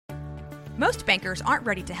Most bankers aren't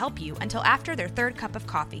ready to help you until after their third cup of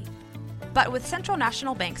coffee. But with Central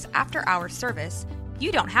National Bank's after-hours service,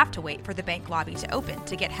 you don't have to wait for the bank lobby to open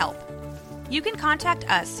to get help. You can contact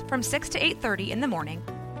us from 6 to 8:30 in the morning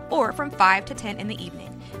or from 5 to 10 in the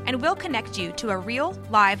evening, and we'll connect you to a real,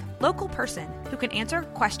 live, local person who can answer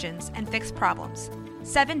questions and fix problems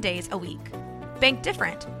 7 days a week. Bank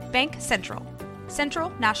different. Bank Central. Central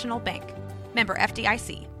National Bank. Member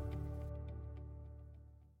FDIC.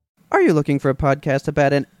 Are you looking for a podcast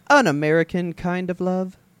about an un-American kind of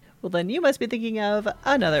love? Well, then you must be thinking of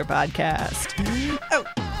another podcast. Oh.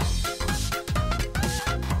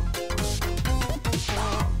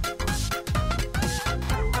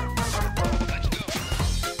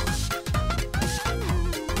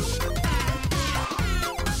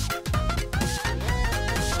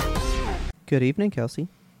 Good evening, Kelsey.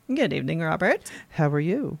 Good evening, Robert. How are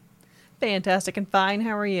you? Fantastic and fine.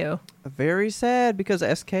 How are you? Very sad because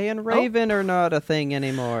SK and Raven are not a thing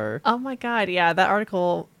anymore. Oh my God. Yeah, that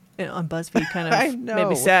article on BuzzFeed kind I of know. made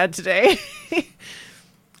me sad today.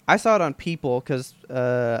 I saw it on People because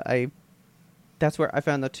that's where I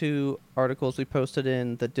found the two articles we posted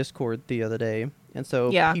in the Discord the other day. And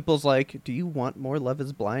so People's like, do you want more Love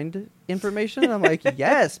is Blind information? And I'm like,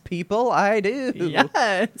 yes, People, I do.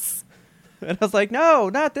 Yes. And I was like, no,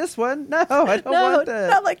 not this one. No, I don't want that.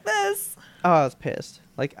 Not like this. Oh, I was pissed.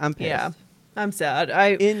 Like, I'm pissed. Yeah, I'm sad.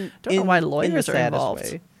 I don't know why lawyers are involved.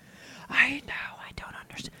 Way. I know. I don't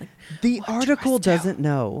understand. The article doesn't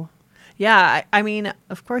know. Yeah, I mean,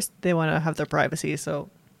 of course they want to have their privacy, so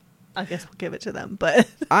I guess we'll give it to them. But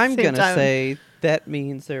I'm going to say that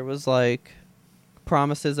means there was like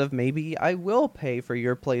promises of maybe I will pay for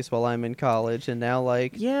your place while I'm in college. And now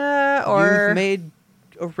like, or you've made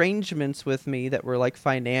arrangements with me that were like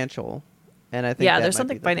financial. And I think there's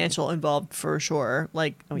something financial involved for sure.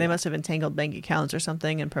 Like they must have entangled bank accounts or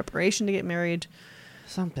something in preparation to get married.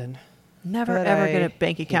 Something. Never ever get a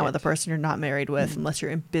bank account with a person you're not married with unless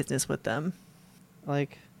you're in business with them.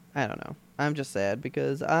 Like, I don't know. I'm just sad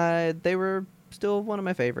because they were still one of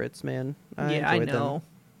my favorites, man. I know.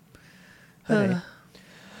 But hey,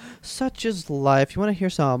 such is life. You want to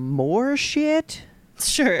hear some more shit?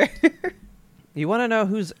 Sure. You want to know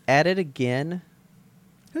who's at it again?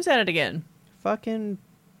 Who's at it again? Fucking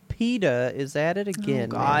PETA is at it again.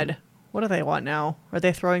 Oh, God. Man. What do they want now? Are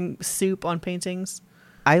they throwing soup on paintings?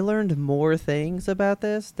 I learned more things about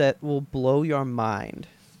this that will blow your mind.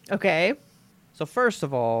 Okay. So first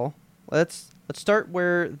of all, let's start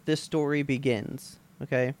where this story begins.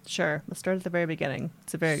 Okay? Sure. Let's start at the very beginning.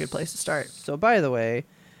 It's a very good place to start. So by the way,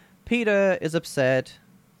 PETA is upset.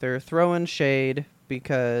 They're throwing shade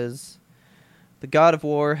because the God of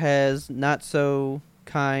War has not so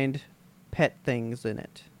kind pet things in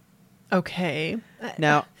it. Okay.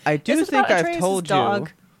 Now, I do think I've told you.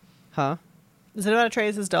 Huh? Is it about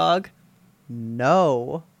Atreus' dog?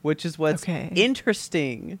 No, which is what's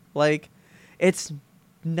interesting. Like, it's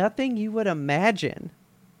nothing you would imagine.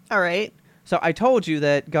 All right. So I told you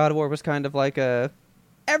that God of War was kind of like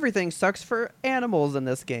everything sucks for animals in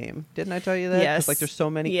this game. Didn't I tell you that? Yes. 'Cause, like, there's so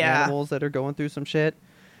many animals that are going through some shit.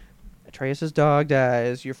 Atreus' dog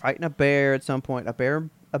dies. You're fighting a bear at some point. A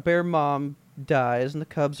bear mom dies, and the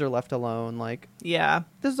cubs are left alone. Like, yeah,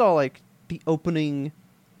 this is all like the opening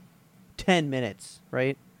 10 minutes,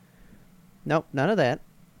 right? Nope, none of that.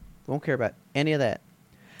 Won't care about any of that.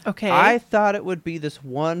 Okay. I thought it would be this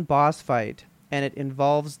one boss fight, and it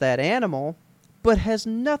involves that animal, but has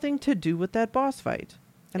nothing to do with that boss fight.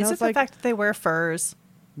 And is it the fact that they wear furs?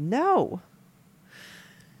 No.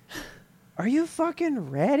 Are you fucking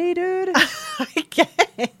ready, dude? I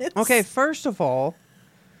guess. Okay, first of all,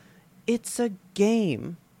 it's a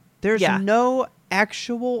game. There's no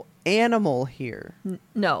actual animal here.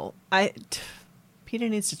 No. PETA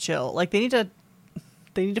needs to chill. Like, they need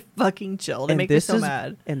to fucking chill. They make me so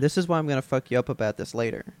mad. And this is why I'm going to fuck you up about this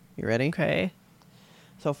later. You ready? Okay.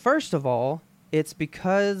 So first of all, it's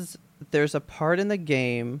because there's a part in the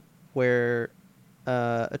game where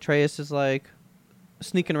Atreus is like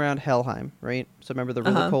sneaking around Helheim, right? So remember the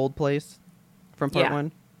really cold place from part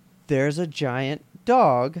 1? There's a giant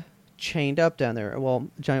dog chained up down there. Well,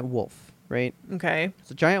 a giant wolf, right? Okay. It's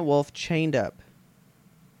a giant wolf chained up.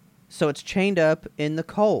 So it's chained up in the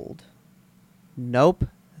cold. Nope.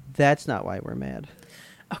 That's not why we're mad.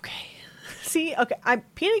 Okay. See, okay,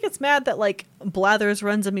 PETA gets mad that like Blathers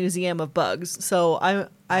runs a museum of bugs. So I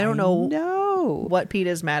don't know what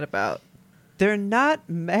PETA's mad about. They're not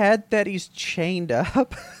mad that he's chained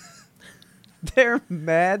up. They're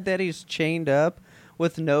mad that he's chained up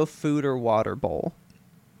with no food or water bowl.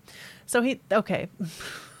 So they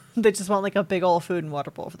just want like a big old food and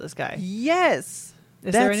water bowl for this guy. Yes.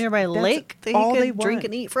 Is there a nearby lake that all you they could drink want.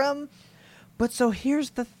 and eat from? But so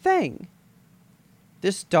here's the thing.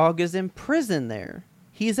 This dog is imprisoned there.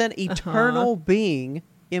 He's an eternal being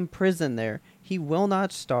imprisoned there. He will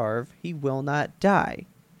not starve. He will not die.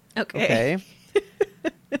 Okay.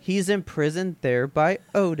 He's imprisoned there by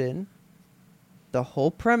Odin. The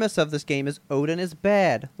whole premise of this game is Odin is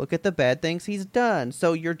bad. Look at the bad things he's done.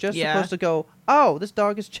 So you're just supposed to go, oh, this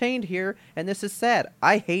dog is chained here, and this is sad.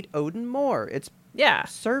 I hate Odin more. It's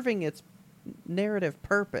serving its narrative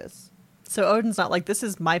purpose. So Odin's not like, this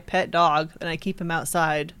is my pet dog, and I keep him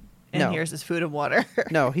outside, and here's his food and water.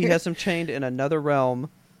 No, he has him chained in another realm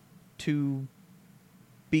to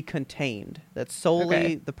be contained. That's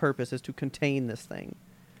solely the purpose, is to contain this thing.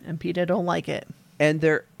 And PETA don't like it. And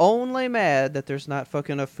they're only mad that there's not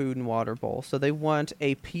fucking a food and water bowl. So they want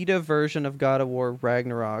a PETA version of God of War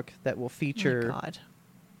Ragnarok that will feature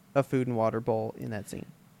a food and water bowl in that scene.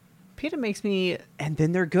 PETA makes me... And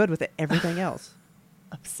then they're good with everything else.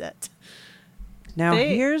 Upset. Now,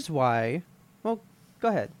 here's why... Well, go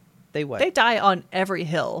ahead. They what? They die on every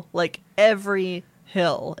hill. Like, every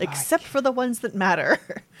hill. Except for the ones that matter.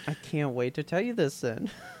 I can't wait to tell you this then.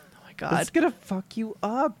 Oh my god. It's gonna fuck you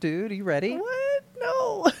up, dude. Are you ready? What?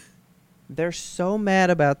 No. They're so mad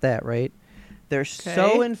about that, right? They're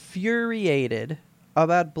so infuriated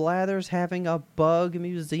about Blathers having a bug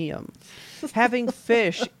museum. Having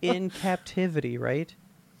fish in captivity, right?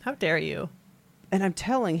 How dare you? And I'm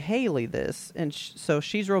telling Haley this, and so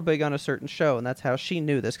she's real big on a certain show, and that's how she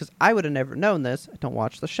knew this, because I would have never known this. I don't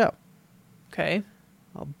watch the show. Okay.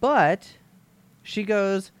 But she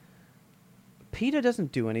goes, PETA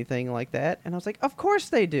doesn't do anything like that. And I was like, of course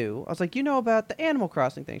they do. I was like, you know about the Animal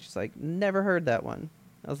Crossing thing? She's like, never heard that one.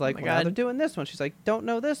 I was like, well, they're doing this one. She's like, don't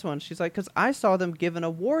know this one. She's like, because I saw them give an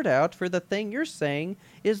award out for the thing you're saying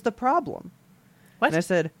is the problem. What? And I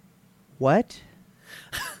said, what?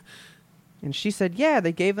 And she said, yeah,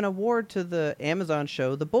 they gave an award to the Amazon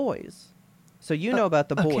show, The Boys. So you know about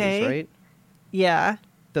The Boys, right? Yeah.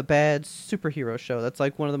 The bad superhero show. That's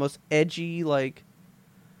like one of the most edgy, like,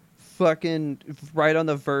 fucking right on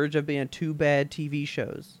the verge of being too bad TV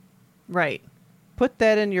shows. Right. Put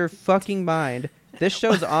that in your fucking mind. This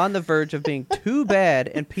show's on the verge of being too bad,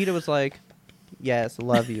 and PETA was like, yes,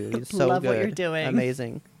 love you. He's so love good. what you're doing.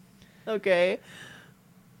 Amazing. Okay.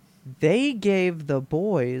 They gave The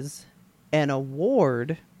Boys an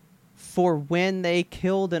award for when they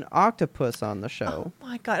killed an octopus on the show. Oh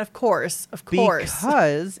my god, of course. Of course.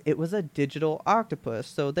 Because it was a digital octopus,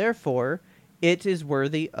 so therefore it is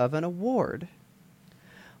worthy of an award.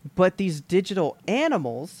 But these digital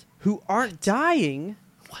animals who aren't dying,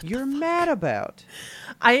 you're mad about.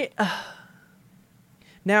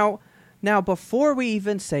 Now, before we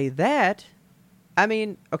even say that, I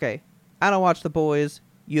mean, okay, I don't watch The Boys.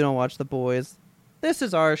 You don't watch The Boys. This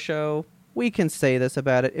is our show. We can say this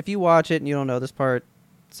about it. If you watch it and you don't know this part,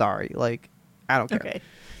 sorry. Like, I don't care. Okay.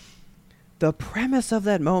 The premise of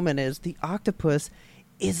that moment is the octopus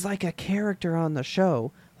is like a character on the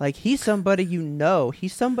show. Like, he's somebody you know.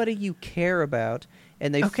 He's somebody you care about.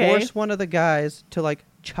 And they force one of the guys to, like,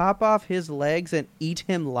 chop off his legs and eat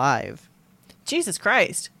him live. Jesus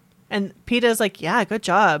Christ. And PETA's like, yeah, good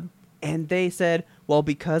job. And they said, well,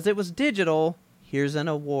 because it was digital, here's an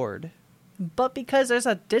award. But because there's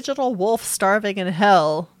a digital wolf starving in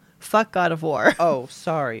hell, fuck God of War. Oh,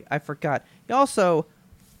 sorry. I forgot. He also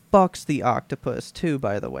fucks the octopus, too,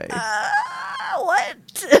 by the way.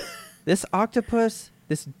 What? This octopus,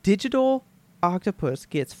 this digital octopus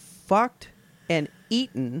gets fucked and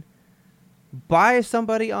eaten by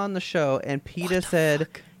somebody on the show, and PETA said,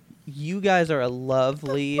 you guys are a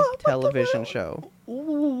lovely television show.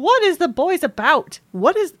 What is The Boys about?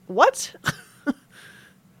 What?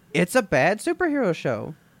 It's a bad superhero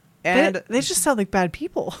show. And they just sound like bad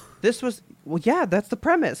people. This was, well, yeah, that's the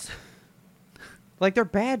premise. Like, they're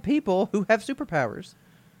bad people who have superpowers.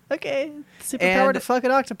 Okay. Superpower to fuck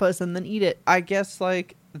an octopus and then eat it. I guess,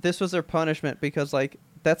 like, this was their punishment because, like,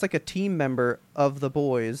 that's like a team member of The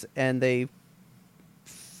Boys, and they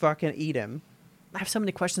fucking eat him. I have so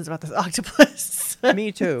many questions about this octopus.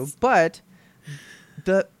 Me too. But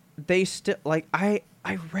they still, like, I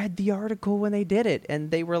read the article when they did it,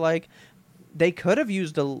 and they were like, they could have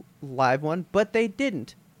used a live one, but they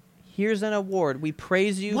didn't. Here's an award. We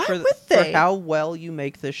praise you for how well you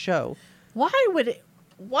make this show. Why would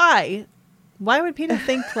PETA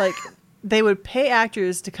think, like, they would pay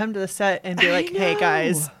actors to come to the set and be like, hey,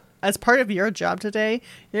 guys, as part of your job today,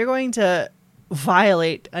 you're going to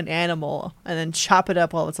violate an animal and then chop it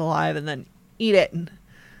up while it's alive and then eat it.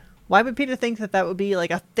 Why would PETA think that would be,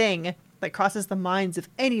 like, a thing that crosses the minds of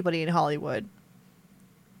anybody in Hollywood?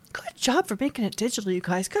 Good job for making it digital, you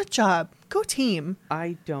guys. Good job. Go team.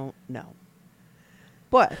 I don't know.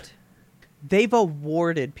 But they've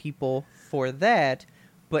awarded people for that,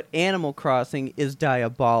 but Animal Crossing is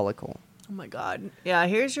diabolical. Oh my god. Yeah,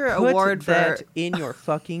 here's your Put award that for... in your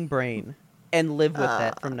fucking brain and live with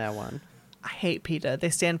that from now on. I hate PETA. They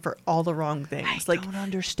stand for all the wrong things. I don't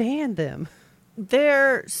understand them.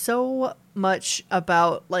 They're so much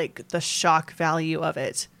about like the shock value of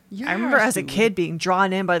it. Yes, I remember as a dude. kid being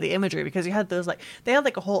drawn in by the imagery because you had those like they had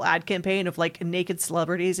like a whole ad campaign of like naked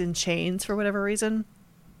celebrities in chains for whatever reason.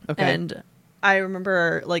 Okay. And I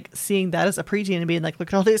remember like seeing that as a preteen and being like, look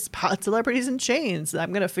at all these hot celebrities in chains.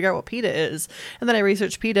 I'm going to figure out what PETA is. And then I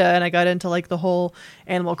researched PETA and I got into like the whole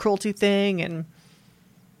animal cruelty thing. And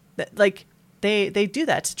like they do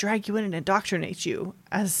that to drag you in and indoctrinate you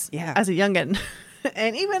as a youngin.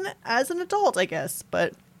 And even as an adult, I guess.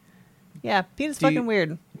 But yeah, PETA's fucking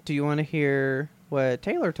weird. Do you want to hear what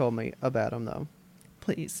Taylor told me about them, though?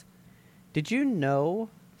 Please. Did you know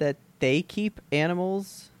that they keep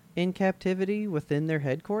animals in captivity within their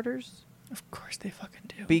headquarters? Of course they fucking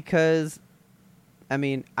do. Because, I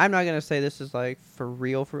mean, I'm not going to say this is like for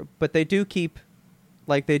real, but they do keep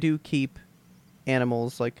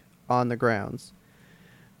animals like on the grounds.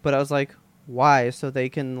 But I was like, why? So they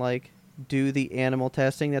can like do the animal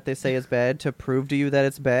testing that they say is bad to prove to you that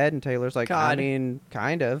it's bad? And Taylor's like, God. I mean,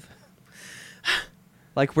 kind of.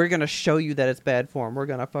 Like, we're going to show you that it's bad for them. We're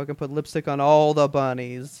going to fucking put lipstick on all the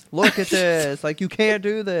bunnies. Look at this. Like, you can't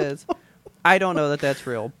do this. I don't know that that's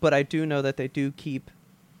real, but I do know that they do keep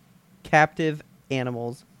captive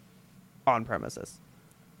animals on premises.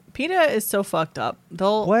 PETA is so fucked up.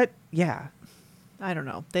 They'll... What? Yeah. I don't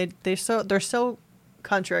know. They're so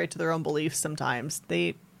contrary to their own beliefs sometimes.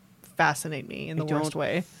 They fascinate me in the worst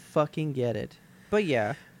way. Fucking get it. But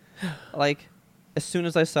yeah, like as soon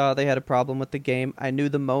as I saw they had a problem with the game, I knew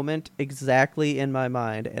the moment exactly in my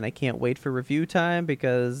mind, and I can't wait for review time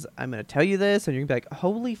because I'm going to tell you this and you're going to be like,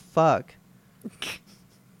 holy fuck.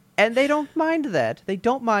 And they don't mind that. They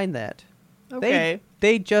don't mind that. Okay.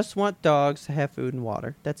 They just want dogs to have food and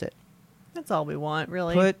water. That's it. That's all we want,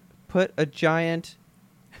 really. Put a giant,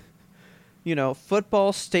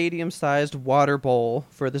 football stadium-sized water bowl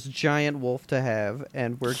for this giant wolf to have,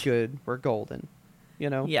 and we're good. We're golden,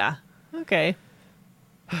 Yeah. Okay.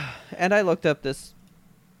 And I looked up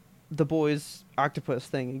the boys octopus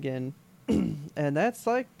thing again, and that's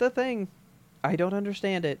like the thing. I don't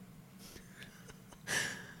understand it.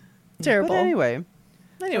 Terrible. But anyway.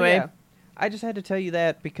 So, yeah, I just had to tell you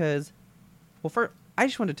that because, well, first, I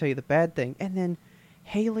just wanted to tell you the bad thing, and then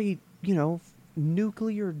Haley,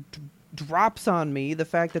 nuclear drops on me the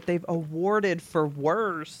fact that they've awarded for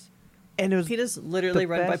worse. And it was PETA's literally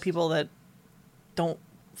run by people that don't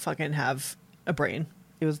fucking have a brain.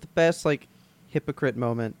 It was the best, like, hypocrite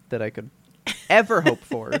moment that I could ever hope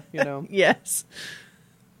for, Yes.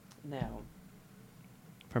 Now,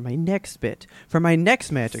 for my next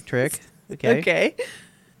magic trick, okay,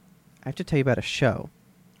 I have to tell you about a show.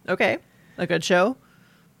 Okay. A good show?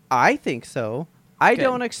 I think so. I Good.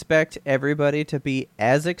 don't expect everybody to be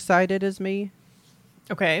as excited as me.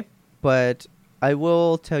 Okay. But I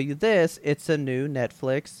will tell you this. It's a new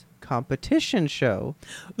Netflix competition show.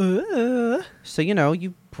 So,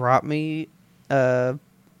 you brought me, blown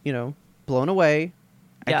away.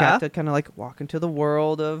 Yeah. I got to kind of like walk into the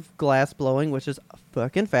world of glass blowing, which is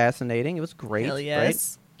fucking fascinating. It was great. Hell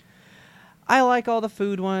yes. Right? I like all the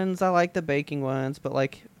food ones. I like the baking ones. But,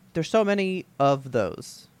 like, there's so many of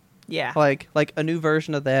those. Yeah. Like a new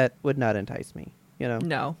version of that would not entice me,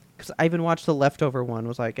 No. Because I even watched the leftover one.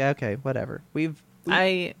 Was like, okay, whatever. We've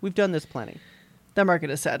done this plenty. The market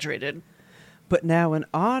is saturated. But now, in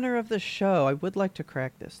honor of the show, I would like to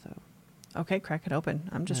crack this though. Okay, crack it open.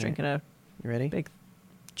 I'm just All right. drinking a You ready? big,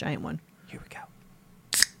 giant one. Here we go.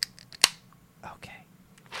 Okay.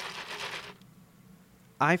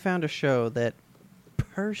 I found a show that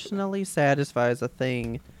personally satisfies a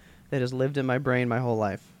thing that has lived in my brain my whole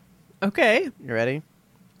life. Okay. You ready?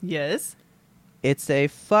 Yes. It's a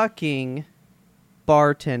fucking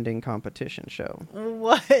bartending competition show.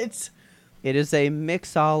 What? It is a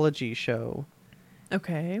mixology show,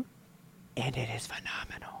 Okay. and it is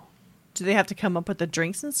phenomenal. Do they have to come up with the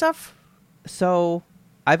drinks and stuff? So,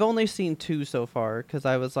 I've only seen 2 so far, because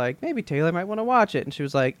I was like, maybe Taylor might want to watch it. And she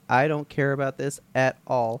was like, I don't care about this at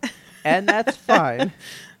all. And that's fine.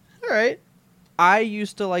 All right. I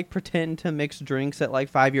used to, like, pretend to mix drinks at, like,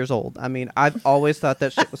 5 years old. I mean, I've always thought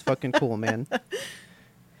that shit was fucking cool, man.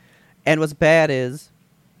 And what's bad is,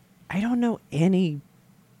 I don't know anything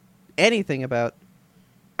about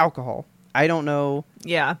alcohol I don't know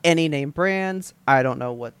any name brands. I don't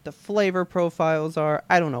know what the flavor profiles are.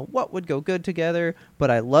 I don't know what would go good together, but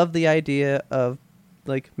I love the idea of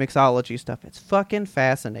like mixology stuff. It's fucking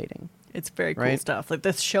fascinating. It's very cool stuff. Like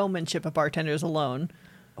the showmanship of bartenders alone.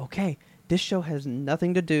 Okay, this show has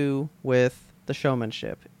nothing to do with the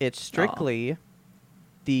showmanship. It's strictly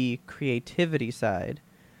the creativity side.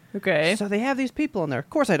 Okay. So they have these people in there. Of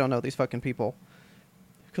course I don't know these fucking people.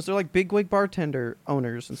 Because they're like bigwig bartender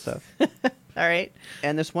owners and stuff. All right.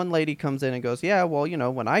 And this one lady comes in and goes, yeah, well,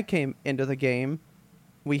 when I came into the game,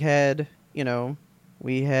 we had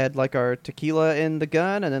like our tequila in the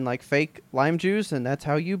gun and then like fake lime juice, and that's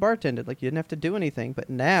how you bartended. Like you didn't have to do anything. But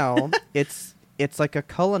now it's like a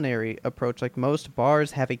culinary approach. Like most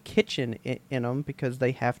bars have a kitchen in them because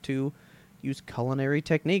they have to use culinary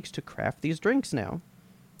techniques to craft these drinks now.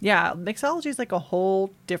 Yeah, mixology is like a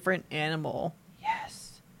whole different animal. Yes.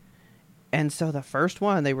 And so the first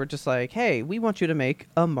one, they were just like, hey, we want you to make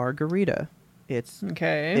a margarita. It's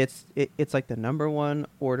like the number one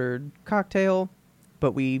ordered cocktail,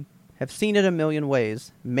 but we have seen it a million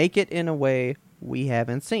ways. Make it in a way we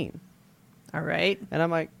haven't seen. All right. And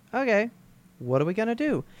I'm like, okay, what are we going to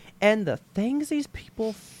do? And the things these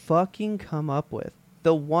people fucking come up with.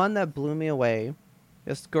 The one that blew me away,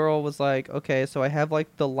 this girl was like, okay, so I have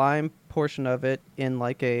like the lime portion of it in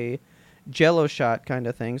like a Jello shot kind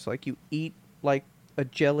of thing. So like you eat like a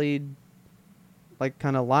jellied like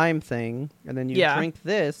kind of lime thing, and then you drink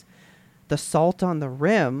this. The salt on the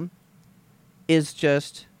rim is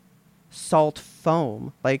just salt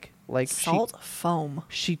foam. Like salt foam.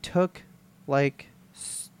 She took like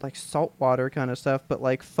salt water kind of stuff, but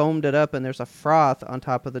like foamed it up, and there's a froth on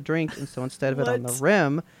top of the drink, and so instead of it on the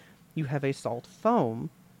rim, you have a salt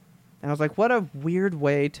foam. And I was like, what a weird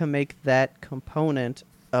way to make that component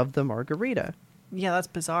of the margarita. Yeah, that's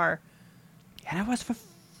bizarre. And it was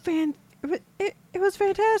it was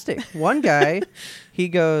fantastic. One guy, he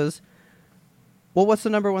goes, well, what's the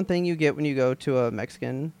number one thing you get when you go to a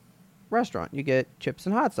Mexican restaurant? You get chips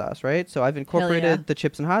and hot sauce, right? So I've incorporated the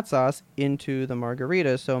chips and hot sauce into the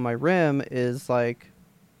margarita. So my rim is like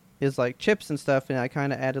chips and stuff, and I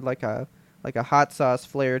kind of added like a hot sauce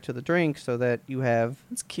flair to the drink so that you have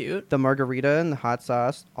that's cute, the margarita and the hot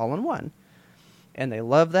sauce all in one. And they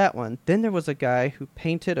love that one. Then there was a guy who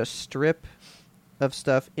painted a strip of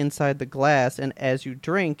stuff inside the glass, and as you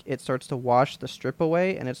drink, it starts to wash the strip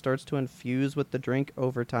away, and it starts to infuse with the drink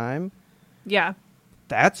over time. Yeah.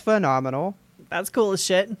 That's phenomenal. That's cool as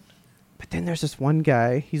shit. But then there's this one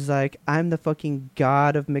guy, he's like, I'm the fucking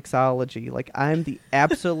god of mixology. Like, I'm the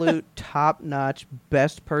absolute top-notch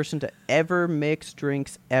best person to ever mix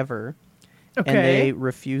drinks ever. Okay. And they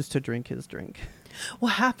refuse to drink his drink. What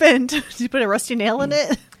happened? Did you put a rusty nail in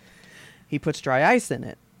it? He puts dry ice in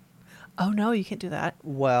it. Oh, no, you can't do that.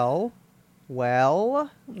 Well. So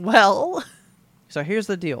here's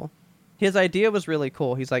the deal. His idea was really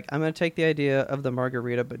cool. He's like, I'm going to take the idea of the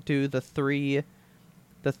margarita, but do the three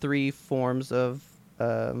forms of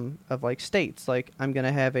like states. Like, I'm going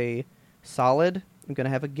to have a solid, I'm going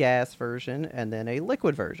to have a gas version, and then a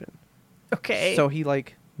liquid version. Okay. So he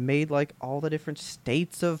like made like all the different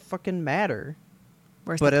states of fucking matter.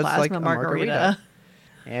 Where's the plasma like margarita?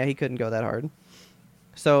 Yeah, he couldn't go that hard.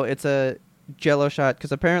 So it's a Jello shot,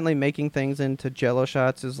 because apparently making things into Jello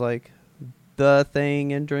shots is like the thing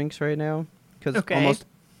in drinks right now. Because almost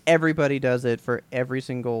everybody does it for every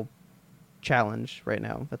single challenge right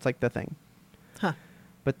now. That's like the thing. Huh.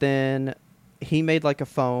 But then he made like a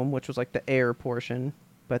foam, which was like the air portion.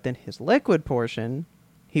 But then his liquid portion,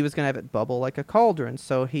 he was going to have it bubble like a cauldron.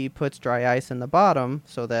 So he puts dry ice in the bottom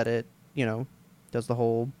so that it, does the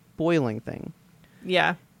whole boiling thing.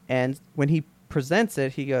 Yeah. And when he presents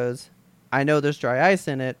it, he goes, I know there's dry ice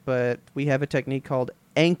in it, but we have a technique called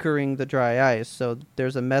anchoring the dry ice. So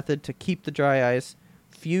there's a method to keep the dry ice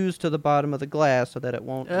fused to the bottom of the glass so that it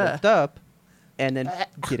won't lift up and then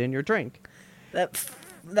get in your drink.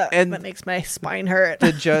 That makes my spine hurt.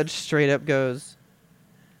 The judge straight up goes,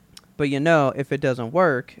 but if it doesn't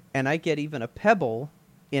work and I get even a pebble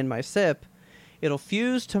in my sip, it'll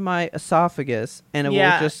fuse to my esophagus and it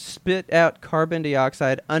will just spit out carbon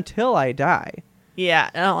dioxide until I die. Yeah,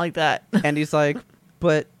 I don't like that. And he's like,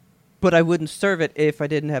 but I wouldn't serve it if I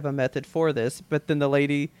didn't have a method for this. But then the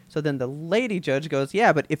lady judge goes,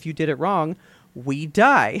 yeah, but if you did it wrong, we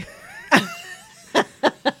die.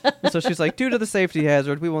 So she's like, due to the safety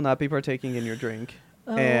hazard, we will not be partaking in your drink.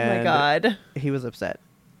 Oh my God. He was upset.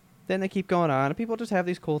 Then they keep going on, and people just have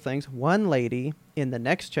these cool things. One lady in the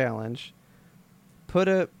next challenge put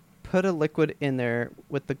a liquid in there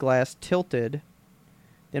with the glass tilted,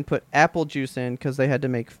 then put apple juice in because they had to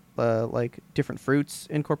make like different fruits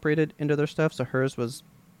incorporated into their stuff. So hers was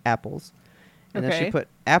apples. And then she put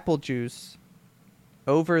apple juice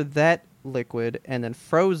over that liquid and then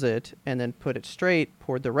froze it and then put it straight,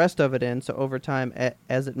 poured the rest of it in. So over time,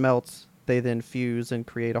 as it melts, they then fuse and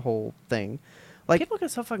create a whole thing. Like, people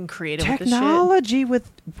get so fucking creative technology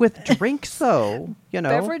with drinks, though. You know,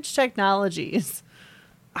 Beverage Technologies.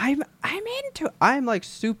 I'm like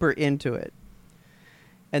super into it.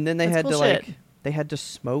 And then they That's had bullshit. to they had to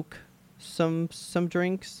smoke some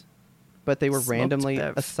drinks, but they were Smoked randomly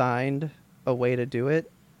bev. assigned a way to do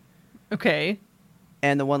it. Okay.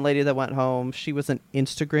 And the one lady that went home, she was an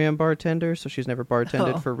Instagram bartender, so she's never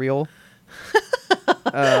bartended for real.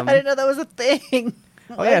 I didn't know that was a thing.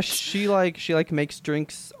 Oh yeah, she makes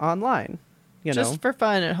drinks online, you know, just for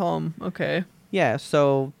fun at home. Okay. Yeah,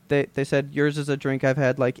 so they said yours is a drink I've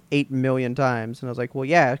had like 8 million times, and I was like, well,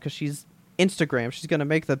 yeah, because she's Instagram, she's gonna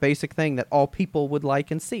make the basic thing that all people would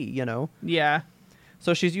like and see, you know. Yeah.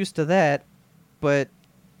 So she's used to that, but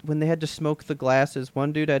when they had to smoke the glasses,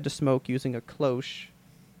 one dude had to smoke using a cloche.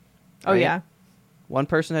 Oh yeah. One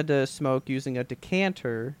person had to smoke using a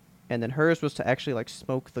decanter, and then hers was to actually like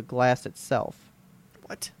smoke the glass itself.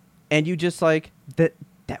 What? And you just like that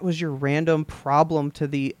was your random problem to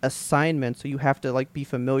the assignment, so you have to like be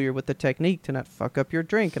familiar with the technique to not fuck up your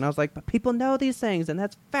drink. And I was like, but people know these things, and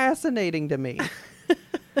that's fascinaing to me.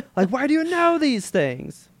 Like, why do you know these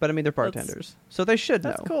things? But I mean, they're bartenders, so they should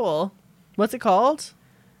know. That's cool. What's it called?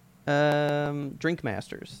 Drink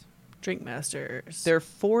Masters. Drink Masters. They're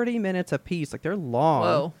 40 minutes a piece. Like, they're long.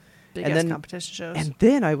 Whoa. Big And ass then- competition shows. And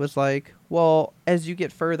then I was like, well, as you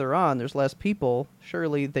get further on, there's less people.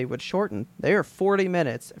 Surely they would shorten. They are 40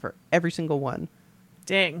 minutes for every single one.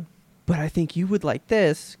 Dang. But I think you would like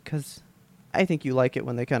this, because I think you like it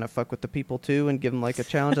when they kind of fuck with the people, too, and give them, like, a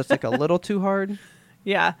challenge that's, like, a little too hard.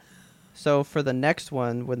 Yeah. So for the next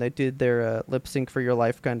one, when they did their lip sync for your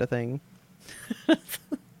life kind of thing,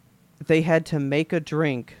 they had to make a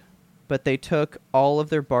drink, but they took all of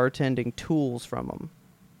their bartending tools from them.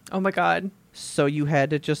 Oh my god. So you had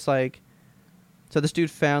to just like, so this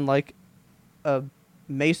dude found like a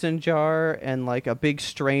mason jar and like a big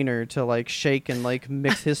strainer to like shake and like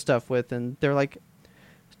mix his stuff with, and they're like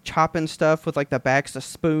chopping stuff with like the backs of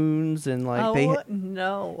spoons, and like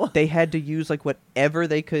no. they had to use like whatever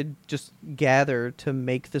they could just gather to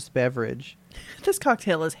make this beverage. This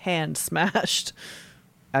cocktail is hand smashed.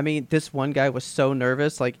 I mean, this one guy was so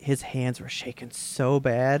nervous, like his hands were shaking so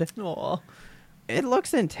bad. Aw. It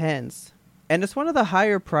looks intense. And it's one of the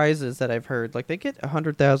higher prizes that I've heard. Like, they get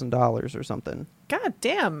 $100,000 or something. God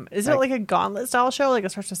damn. Is it like a gauntlet style show? Like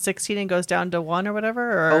it starts with 16 and goes down to 1 or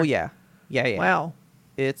whatever? Or? Oh, yeah. Yeah. Wow.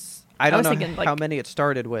 It's, I don't know thinking, how many it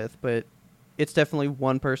started with, but it's definitely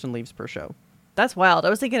one person leaves per show. That's wild. I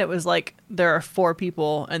was thinking it was like there are 4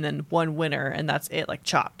 people and then 1 winner, and that's it, like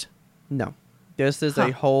chopped. No. This is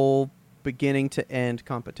a whole beginning to end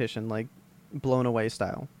competition, like Blown Away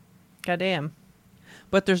style. God damn.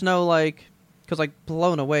 But there's no like, because like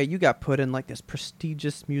Blown Away, you got put in like this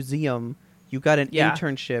prestigious museum. You got an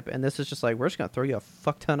internship, and this is just like, we're just going to throw you a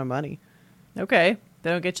fuck ton of money. Okay. They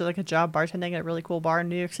don't get you like a job bartending at a really cool bar in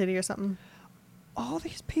New York City or something? All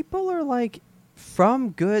these people are like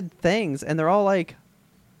from good things, and they're all like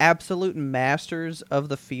absolute masters of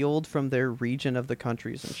the field from their region of the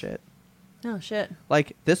countries and shit. Oh, shit.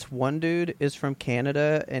 Like, this one dude is from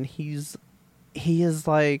Canada, and he is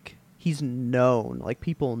like, he's known. Like,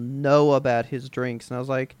 people know about his drinks. And I was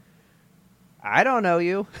like, I don't know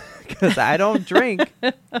you, because I don't drink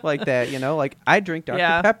like that, you know? Like, I drink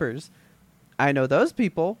Dr. Peppers. I know those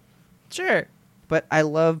people. Sure. But I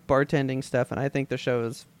love bartending stuff, and I think the show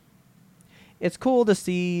is... It's cool to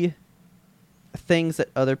see things that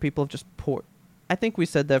other people have just poured. I think we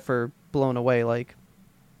said that for Blown Away, like...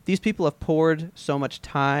 These people have poured so much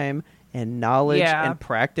time and knowledge and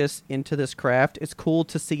practice into this craft. It's cool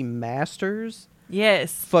to see masters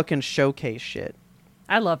fucking showcase shit.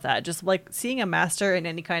 I love that. Just like seeing a master in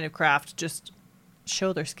any kind of craft just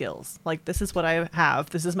show their skills. Like, this is what I have.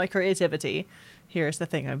 This is my creativity. Here's the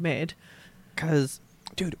thing I've made. Because,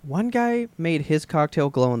 dude, one guy made his cocktail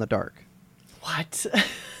glow in the dark. What?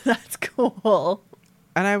 That's cool.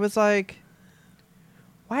 And I was like...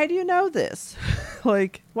 Why do you know this? Why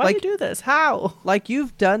do you do this? How? Like,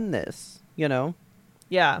 you've done this, you know?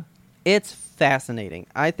 Yeah. It's fascinating.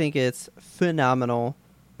 I think it's phenomenal.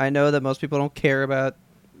 I know that most people don't care about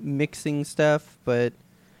mixing stuff, but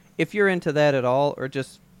if you're into that at all, or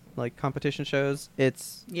just like competition shows,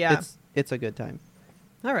 it's a good time.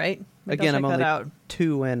 All right. Maybe again, I'm only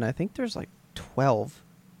 2 in. I think there's like 12.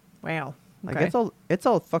 Wow. Okay. Like, it's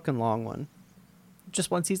a fucking long one.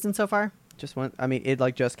 Just 1 season so far? Just one. I mean, it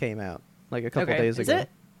like just came out like a couple days ago.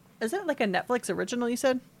 Is it like a Netflix original? You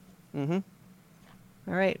said. Mm-hmm.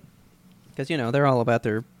 All right. Because they're all about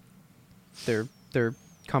their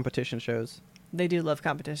competition shows. They do love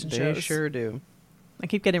competition shows. They sure do. I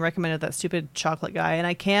keep getting recommended that stupid Chocolate Guy, and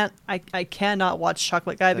I cannot watch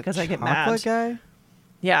Chocolate Guy because I get mad. Chocolate Guy?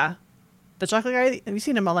 Yeah. The Chocolate Guy, have you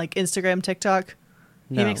seen him on like Instagram, TikTok?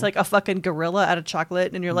 No. He makes like a fucking gorilla out of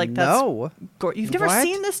chocolate, and you're like, that's... No. You've never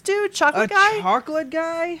seen this dude, Chocolate Guy? A chocolate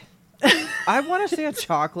guy? I want to see a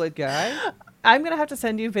chocolate guy. I'm going to have to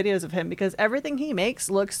send you videos of him because everything he makes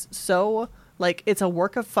looks so like it's a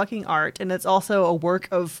work of fucking art, and it's also a work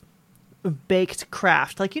of baked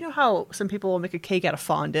craft. Like, you know how some people will make a cake out of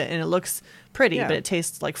fondant and it looks pretty, but it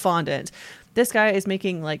tastes like fondant. This guy is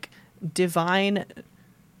making like divine,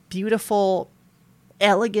 beautiful,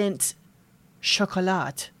 elegant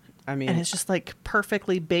chocolate. I mean, and it's just like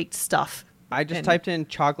perfectly baked stuff. I just typed in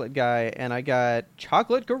chocolate guy and I got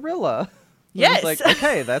chocolate gorilla. Yes. I was like,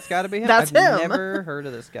 okay, that's got to be him. That's him. I've never heard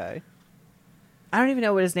of this guy. I don't even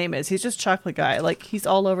know what his name is. He's just Chocolate Guy. Like, he's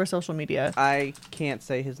all over social media. I can't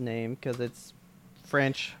say his name because it's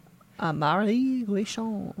French. Marie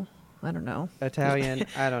Guichon. I don't know. Italian.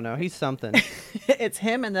 I don't know. He's something. It's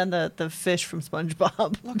him and then the fish from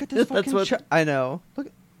SpongeBob. Look at this fucking I know. Look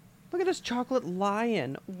at this chocolate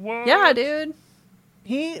lion. What? Yeah, dude.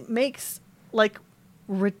 He makes, like,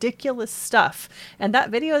 ridiculous stuff. And that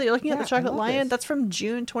video that you're looking at, the chocolate lion, that's from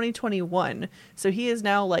June 2021. So he is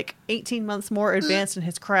now like 18 months more advanced in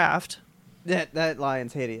his craft. That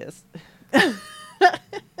lion's hideous.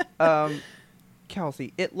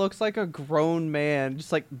 Kelsey, it looks like a grown man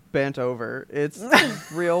just like bent over. It's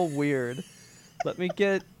real weird. Let me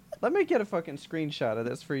get a fucking screenshot of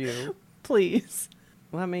this for you. Please.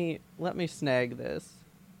 Let me snag this.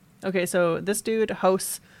 Okay, so this dude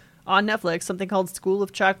hosts on Netflix something called School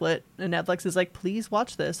of Chocolate, and Netflix is like, please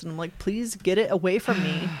watch this, and I'm like, please get it away from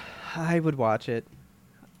me. I would watch it.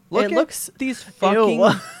 Look it at looks these fucking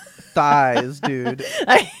thighs, dude.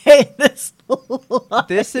 I hate this lion.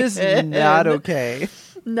 This is not okay.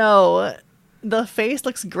 No, the face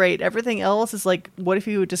looks great. Everything else is like, what if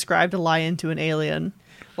you described a lion to an alien?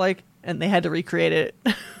 Like, and they had to recreate it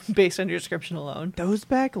based on your description alone. Those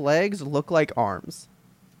back legs look like arms.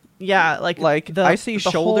 Yeah, like I see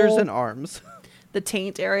shoulders and arms. The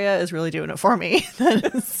taint area is really doing it for me.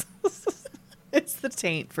 It's the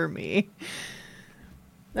taint for me.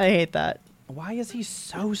 I hate that. Why is he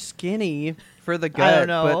so skinny for the gut, I don't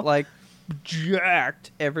know. but like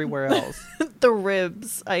jacked everywhere else? The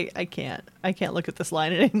ribs. I can't look at this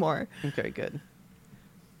line anymore. Okay, good.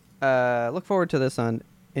 Look forward to this on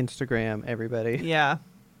Instagram, everybody. Yeah.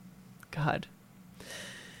 God.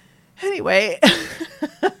 Anyway.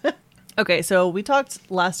 Okay, so we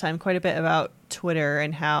talked last time quite a bit about Twitter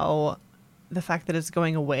and how the fact that it's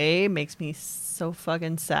going away makes me so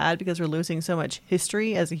fucking sad because we're losing so much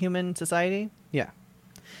history as a human society. Yeah.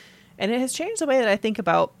 And it has changed the way that I think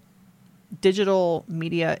about digital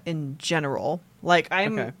media in general. Like,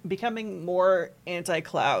 I'm becoming more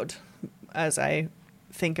anti-cloud as I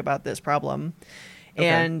think about this problem. Okay.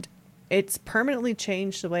 And it's permanently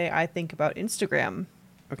changed the way I think about Instagram.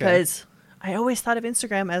 Because I always thought of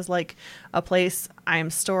Instagram as like a place I'm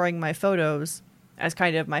storing my photos as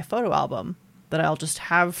kind of my photo album that I'll just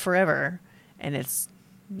have forever. And it's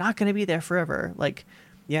not going to be there forever. Like,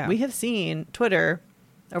 we have seen Twitter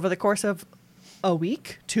over the course of a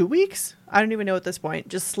week, 2 weeks. I don't even know at this point.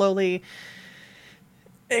 Just slowly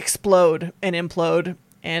explode and implode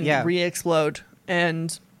and re-explode.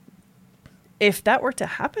 And if that were to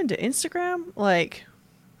happen to Instagram, like,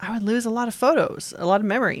 I would lose a lot of photos, a lot of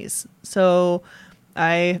memories. So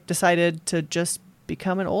I decided to just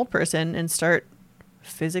become an old person and start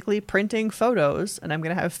physically printing photos. And I'm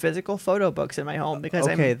going to have physical photo books in my home because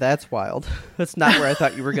that's wild. That's not where I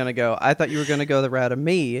thought you were going to go. I thought you were going to go the route of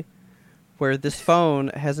me, where this phone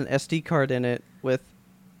has an SD card in it with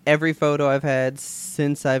every photo I've had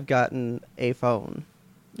since I've gotten a phone.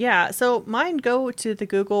 Yeah, so mine go to the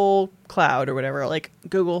Google Cloud or whatever, like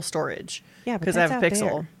Google Storage. Yeah, because I have a Pixel.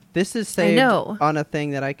 There. This is saved on a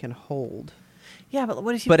thing that I can hold. Yeah, but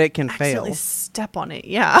what if you but it can accidentally fail. Step on it?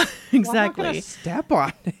 Yeah, exactly. Well, I'm not gonna step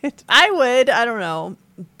on it. I would. I don't know.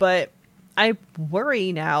 But I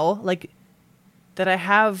worry now, like, that I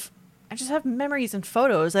just have memories and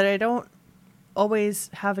photos that I don't always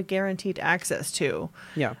have a guaranteed access to.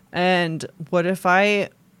 Yeah. And what if I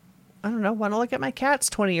don't know, want to look at my cats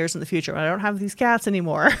 20 years in the future when I don't have these cats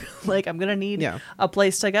anymore? Like, I'm going to need a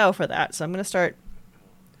place to go for that. So I'm going to start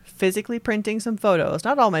physically printing some photos.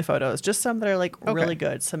 Not all my photos, just some that are like really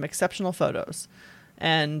good, some exceptional photos.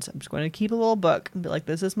 and I'm just going to keep a little book and be like,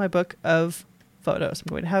 this is my book of photos. I'm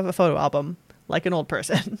going to have a photo album like an old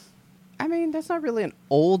person. I mean, that's not really an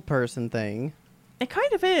old person thing. It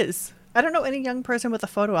kind of is. I don't know any young person with a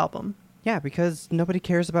photo album. Yeah, because nobody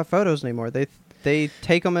cares about photos anymore. They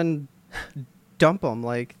take them and dump them.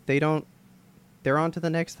 Like, they're on to the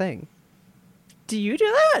next thing. Do you do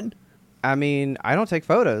that? I mean, I don't take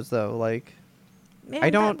photos, though. Like, Man, I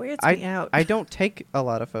don't. that weirds me out. I don't take a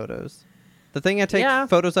lot of photos. The thing I take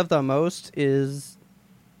photos of the most is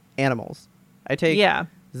animals. I take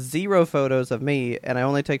 0 photos of me, and I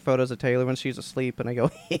only take photos of Taylor when she's asleep, and I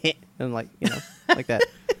go, and like that.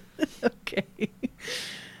 Okay.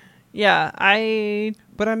 Yeah,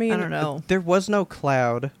 But I mean, I don't know. There was no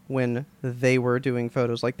cloud when they were doing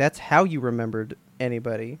photos. Like, that's how you remembered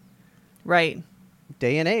anybody. Right.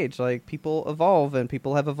 Day and age, like, people evolve, and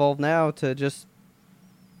people have evolved now to just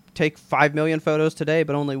take 5 million photos today,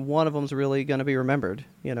 but only one of them's really going to be remembered,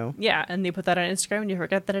 you know? Yeah, and they put that on Instagram and you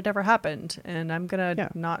forget that it ever happened. And I'm going to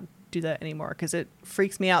not do that anymore because it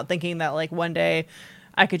freaks me out thinking that, like, one day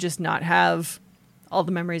I could just not have all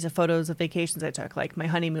the memories of photos of vacations I took, like my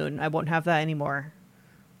honeymoon. I won't have that anymore.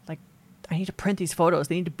 Like, I need to print these photos.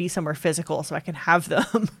 They need to be somewhere physical so I can have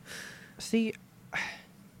them. See,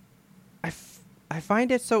 I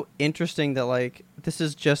find it so interesting that, like, this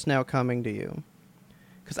is just now coming to you.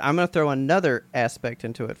 Because I'm going to throw another aspect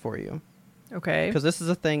into it for you. Okay. Because this is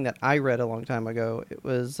a thing that I read a long time ago. It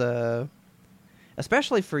was,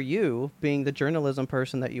 especially for you, being the journalism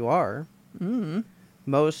person that you are,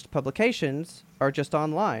 most publications are just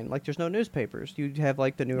online. Like, there's no newspapers. You have,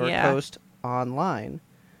 like, the New York Post online.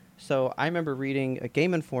 So I remember reading a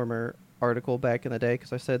Game Informer article back in the day,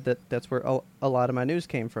 because I said that that's where a lot of my news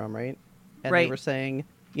came from, right? And they were saying,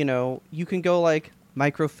 you know, you can go, like,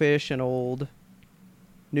 microfiche an old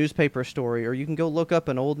newspaper story, or you can go look up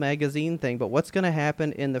an old magazine thing, but what's going to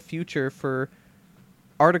happen in the future for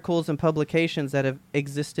articles and publications that have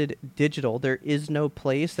existed digital? There is no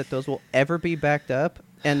place that those will ever be backed up,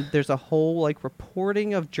 and there's a whole, like,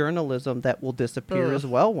 reporting of journalism that will disappear as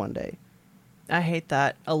well one day. I hate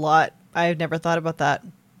that a lot. I've never thought about that.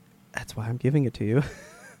 That's why I'm giving it to you.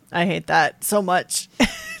 I hate that so much.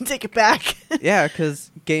 Take it back. Yeah, because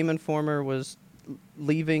Game Informer was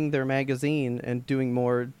leaving their magazine and doing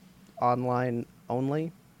more online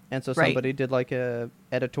only, and so somebody did, like, a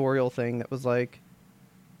editorial thing that was like,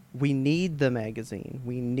 we need the magazine,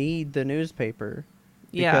 we need the newspaper,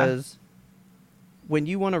 because when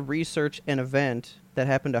you want to research an event that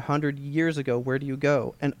happened 100 years ago, where do you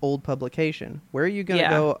go? An old publication. Where are you going to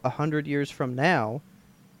go 100 years from now?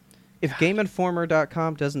 If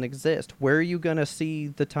GameInformer.com doesn't exist, where are you going to see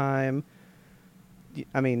the time?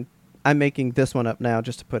 I mean, I'm making this one up now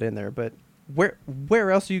just to put in there, but where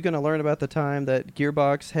else are you going to learn about the time that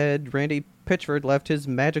Gearbox head Randy Pitchford left his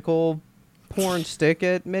magical porn stick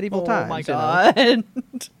at medieval times? Oh my God. You know?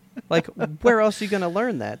 Like, where else are you going to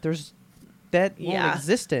learn that? That won't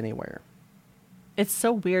exist anywhere. It's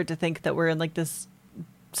so weird to think that we're in, like, this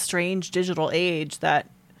strange digital age that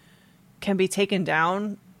can be taken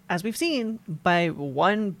down, as we've seen, by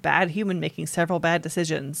one bad human making several bad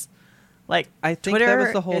decisions. Like, I think Twitter that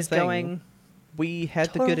was the whole thing. Going we had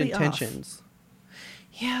totally the good intentions.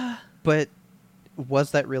 Off. Yeah. But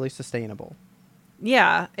was that really sustainable?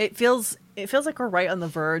 Yeah. It feels like we're right on the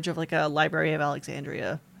verge of, like, a Library of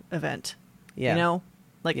Alexandria event. Yeah. You know?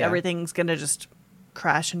 Like, everything's going to just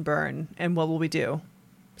crash and burn. And what will we do?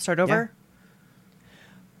 Start over?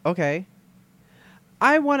 Yeah. Okay.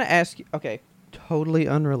 I want to ask you... Okay. Totally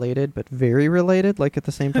unrelated, but very related, like, at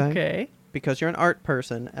the same time. Okay. Because you're an art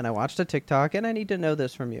person, and I watched a TikTok, and I need to know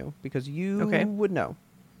this from you, because you would know.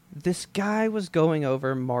 This guy was going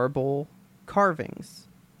over marble carvings.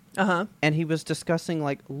 Uh-huh. And he was discussing,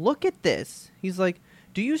 like, look at this. He's like,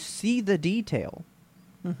 do you see the detail?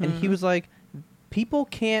 Mm-hmm. And he was like, people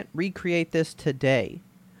can't recreate this today.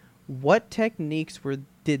 What techniques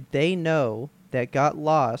did they know that got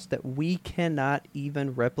lost that we cannot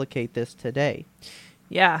even replicate this today?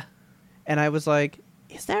 Yeah. And I was like,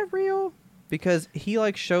 is that real? Because he,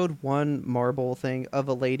 like, showed one marble thing of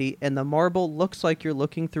a lady, and the marble looks like you're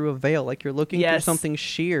looking through a veil, like you're looking through something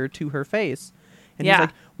sheer to her face. And he's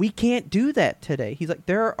like, we can't do that today. He's like,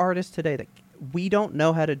 there are artists today that we don't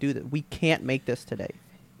know how to do that. We can't make this today.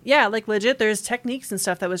 Yeah, like, legit, there's techniques and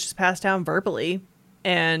stuff that was just passed down verbally,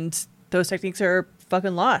 and those techniques are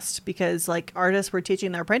fucking lost because, like, artists were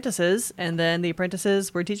teaching their apprentices, and then the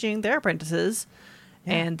apprentices were teaching their apprentices,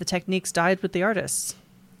 and the techniques died with the artists.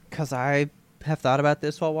 Because I have thought about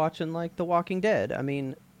this while watching, like, The Walking Dead. I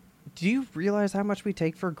mean, do you realize how much we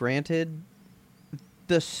take for granted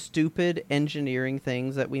the stupid engineering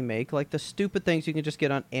things that we make, like the stupid things you can just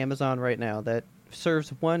get on Amazon right now that serves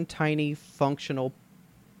one tiny functional,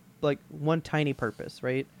 like one tiny purpose,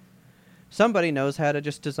 right? Somebody knows how to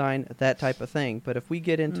just design that type of thing. But if we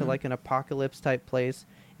get into like an apocalypse type place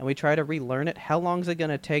and we try to relearn it, how long is it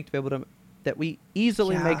going to take to be able to, that we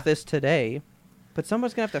easily make this today, but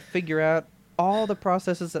someone's going to have to figure out all the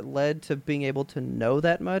processes that led to being able to know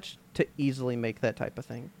that much to easily make that type of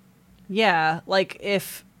thing. Yeah, like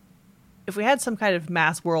if we had some kind of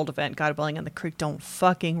mass world event, God willing, and the creek don't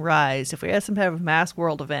fucking rise, if we had some type of mass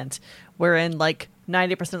world event wherein like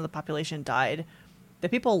 90% of the population died, the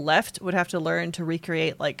people left would have to learn to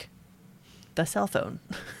recreate like the cell phone,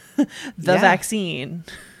 the vaccine.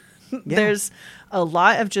 There's a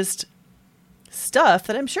lot of just stuff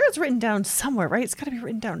that I'm sure it's written down somewhere, right? It's got to be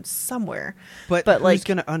written down somewhere. But who's like,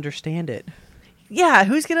 going to understand it? Yeah,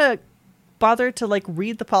 who's going to bother to like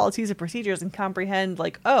read the policies and procedures and comprehend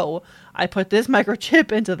like, oh, I put this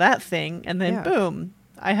microchip into that thing and then boom,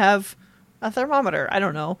 I have a thermometer. I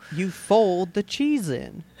don't know. You fold the cheese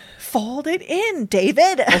in. Fold it in,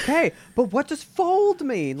 David. Okay, but what does fold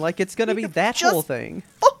mean? Like it's going to be that whole thing.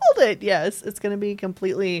 Fold it. Yes, it's going to be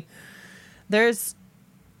completely. There's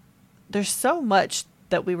so much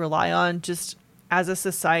that we rely on just as a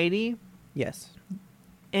society. Yes.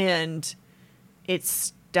 And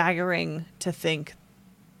it's staggering to think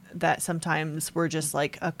that sometimes we're just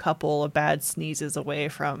like a couple of bad sneezes away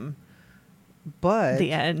from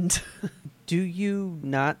the end. Do you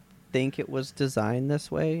not think it was designed this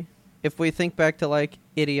way? If we think back to like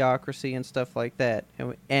Idiocracy and stuff like that,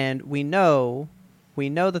 and we know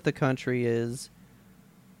that the country is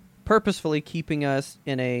purposefully keeping us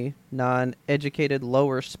in a non-educated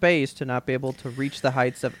lower space to not be able to reach the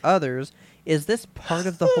heights of others, is this part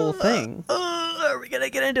of the whole thing? Are we going to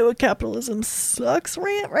get into a capitalism sucks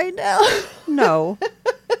rant right now? No.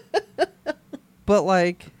 But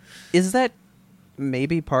like, is that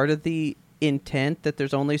maybe part of the intent, that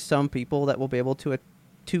there's only some people that will be able to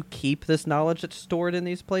keep this knowledge that's stored in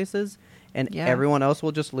these places, and everyone else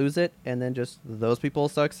will just lose it, and then just those people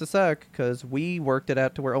sucks to suck because we worked it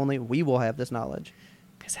out to where only we will have this knowledge?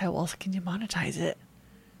 Because how else can you monetize it?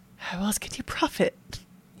 How else can you profit?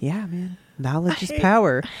 Yeah, man. Knowledge is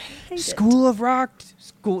power. Schoolhouse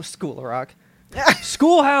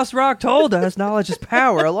Rock told us knowledge is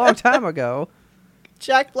power a long time ago.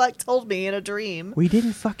 Jack Black told me in a dream. We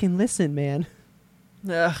didn't fucking listen, man.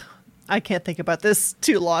 Ugh, I can't think about this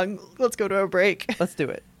too long. Let's go to a break. Let's do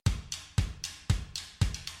it.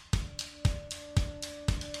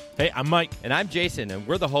 Hey, I'm Mike. And I'm Jason, and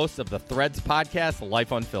we're the hosts of the Threads podcast,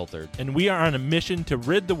 Life Unfiltered. And we are on a mission to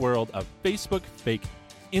rid the world of Facebook fake,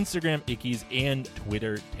 Instagram ickies, and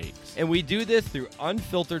Twitter takes. And we do this through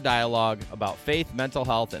unfiltered dialogue about faith, mental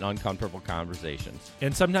health, and uncomfortable conversations.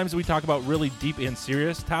 And sometimes we talk about really deep and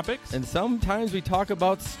serious topics. And sometimes we talk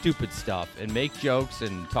about stupid stuff and make jokes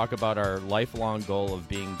and talk about our lifelong goal of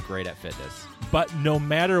being great at fitness. But no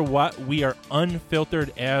matter what, we are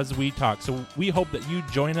unfiltered as we talk. So we hope that you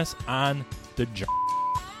join us on the journey.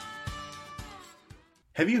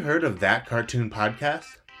 Have you heard of That Cartoon Podcast?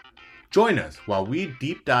 Join us while we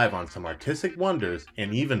deep dive on some artistic wonders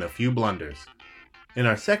and even a few blunders. In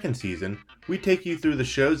our second season, we take you through the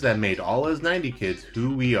shows that made all us 90 kids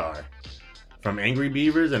who we are. From Angry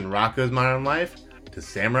Beavers and Rocko's Modern Life to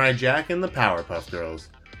Samurai Jack and the Powerpuff Girls,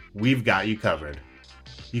 we've got you covered.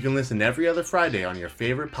 You can listen every other Friday on your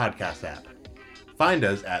favorite podcast app. Find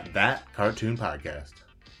us at That Cartoon Podcast.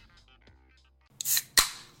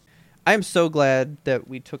 I'm so glad that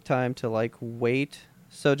we took time to like wait.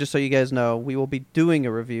 So just so you guys know, we will be doing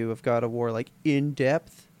a review of God of War like in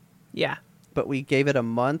depth. Yeah. But we gave it a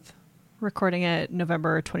month. Recording it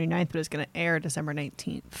November 29th, but it's going to air December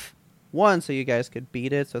 19th. One, so you guys could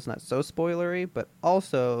beat it, so it's not so spoilery, but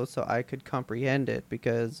also so I could comprehend it,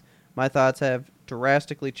 because my thoughts have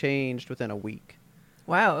drastically changed within a week.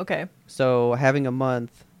 Wow, okay. So having a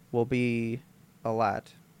month will be a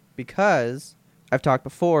lot, because I've talked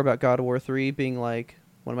before about God of War 3 being like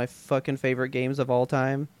one of my fucking favorite games of all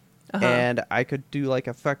time, and I could do like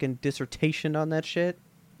a fucking dissertation on that shit.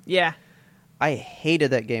 Yeah. I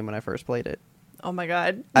hated that game when I first played it. Oh my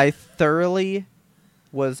god. I thoroughly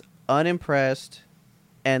was unimpressed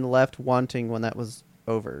and left wanting when that was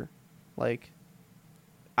over. Like,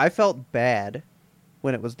 I felt bad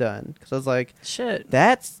when it was done, because I was like, shit,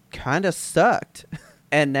 that's kind of sucked.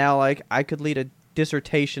 And now, like, I could lead a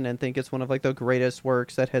dissertation and think it's one of like the greatest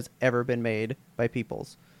works that has ever been made by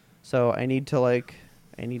peoples. So I need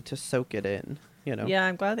to soak it in, you know. Yeah,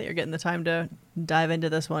 I'm glad that you're getting the time to dive into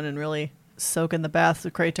this one and really soak in the baths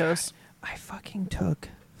of Kratos. I fucking took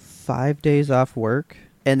 5 days off work,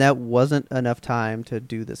 and that wasn't enough time to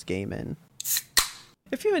do this game in.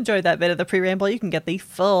 If you enjoyed that bit of the pre-ramble, you can get the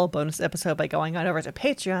full bonus episode by going on over to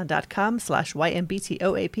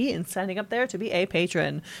patreon.com/YMBTOAP and signing up there to be a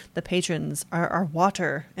patron. The patrons are our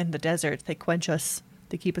water in the desert. They quench us.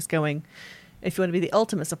 They keep us going. If you want to be the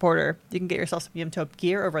ultimate supporter, you can get yourself some Yimto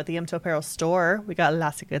gear over at the Yimto Apparel store. We got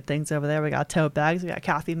lots of good things over there. We got tote bags, we got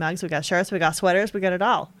coffee mugs, we got shirts, we got sweaters, we got it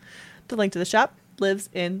all. The link to the shop lives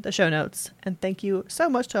in the show notes. And thank you so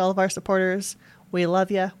much to all of our supporters. We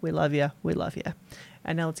love you. We love you. We love you.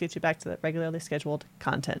 And now let's get you back to the regularly scheduled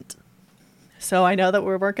content. So I know that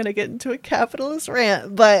we weren't going to get into a capitalist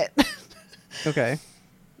rant, but Okay.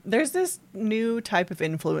 there's this new type of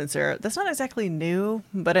influencer that's not exactly new,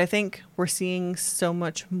 but I think we're seeing so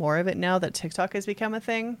much more of it now that TikTok has become a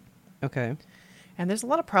thing. Okay. And there's a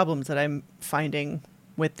lot of problems that I'm finding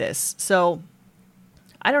with this. So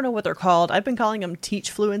I don't know what they're called. I've been calling them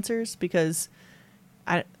teachfluencers because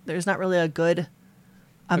there's not really a good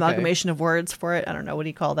amalgamation of words for it. I don't know. What do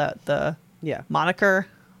you call that? The moniker?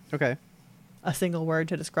 Okay. A single word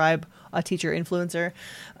to describe a teacher influencer.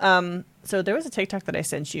 So there was a TikTok that I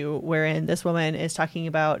sent you wherein this woman is talking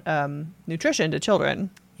about nutrition to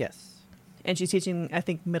children. Yes. And she's teaching, I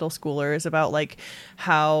think, middle schoolers about like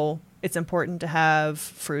how it's important to have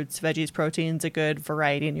fruits, veggies, proteins, a good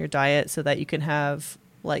variety in your diet so that you can have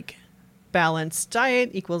like balanced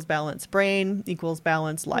diet equals balanced brain equals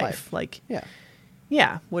balanced life. Like,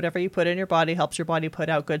 yeah, whatever you put in your body helps your body put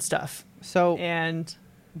out good stuff. So, and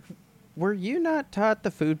were you not taught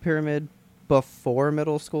the food pyramid before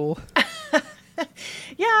middle school?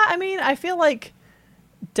 yeah, I mean, I feel like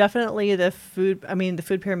definitely the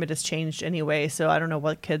food pyramid has changed anyway, so I don't know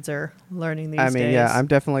what kids are learning these days. Yeah, I'm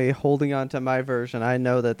definitely holding on to my version. I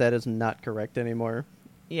know that is not correct anymore.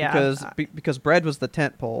 Yeah. Because bread was the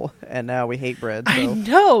tent pole, and now we hate bread. So. I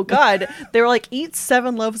know, God. They were like, eat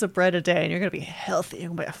 7 loaves of bread a day, and you're going to be healthy. You're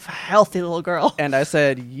going to be a healthy little girl. And I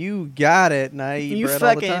said, you got it, and I eat bread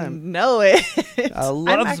all the time. You fucking know it. I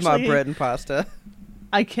loves my bread and pasta.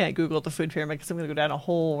 I can't Google the food pyramid because I'm going to go down a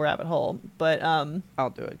whole rabbit hole. But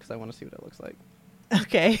I'll do it because I want to see what it looks like.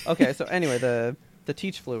 Okay. Okay, so anyway, the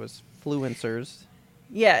teachfluencers.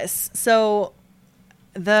 Yes. So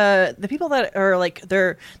the people that are like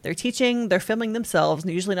they're teaching, they're filming themselves,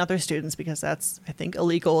 and usually not their students because that's, I think,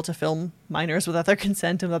 illegal to film minors without their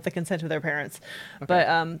consent and without the consent of their parents. Okay.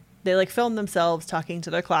 But they like film themselves talking to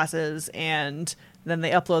their classes, and then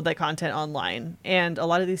they upload that content online. And a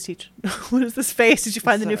lot of these what is this face? Did you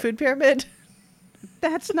find the new food pyramid?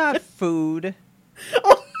 That's not food.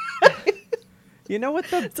 You know what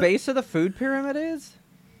the base of the food pyramid is?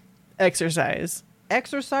 Exercise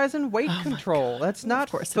and weight control. That's not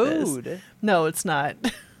food. No, it's not.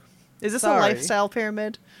 Is this a lifestyle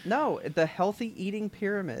pyramid? No, the healthy eating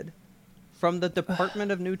pyramid from the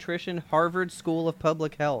Department of Nutrition, Harvard School of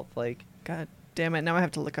Public Health. Like, God damn it! Now I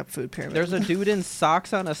have to look up food pyramid. There's a dude in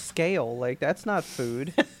socks on a scale. Like, that's not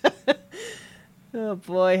food. Oh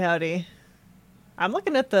boy, howdy! I'm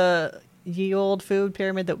looking at the ye old food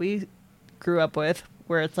pyramid that we grew up with,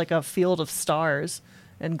 where it's like a field of stars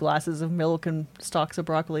and glasses of milk and stalks of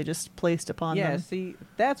broccoli just placed upon them. Yeah, see,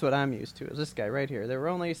 that's what I'm used to, is this guy right here. There were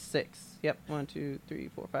only 6. Yep, 1, 2, 3,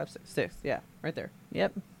 4, 5, 6. 6, yeah, right there.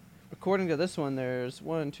 Yep. According to this one, there's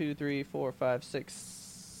 1, 2, 3, 4, 5, 6,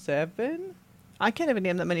 7. I can't even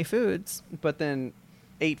name that many foods. But then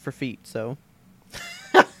 8 for feet, so.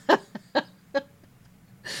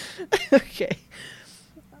 Okay.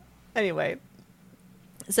 Anyway,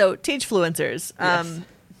 so teachfluencers. Yes.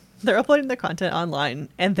 They're uploading their content online,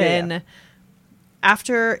 and then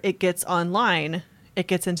after it gets online, it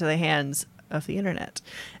gets into the hands of the internet.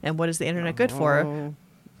 And what is the internet good for?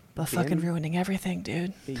 But fucking ruining everything,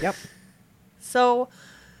 dude. Yep. So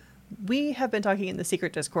we have been talking in the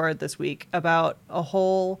secret Discord this week about a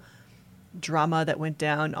whole drama that went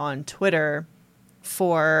down on Twitter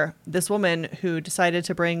for this woman who decided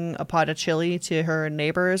to bring a pot of chili to her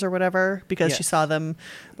neighbors or whatever because she saw them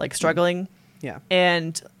like struggling. Yeah.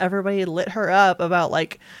 And everybody lit her up about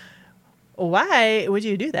like, why would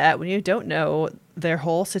you do that when you don't know their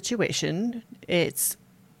whole situation? It's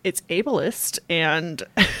ableist, and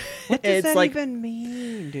what does it's that like, even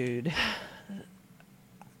mean, dude?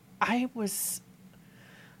 I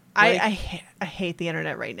hate the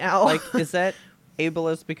internet right now. Like, is that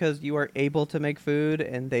ableist because you are able to make food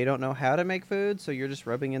and they don't know how to make food, so you're just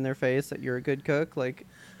rubbing in their face that you're a good cook? Like,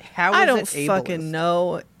 how is I don't it ableist? fucking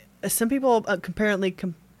know. Some people apparently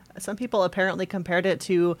compared it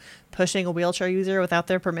to pushing a wheelchair user without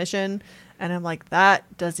their permission, and I'm like, that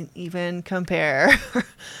doesn't even compare.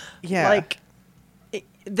 Yeah, like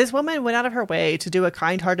this woman went out of her way to do a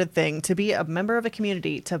kind-hearted thing, to be a member of a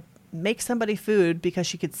community, to make somebody food because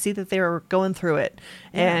she could see that they were going through it.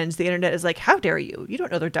 Yeah. And the internet is like, how dare you? You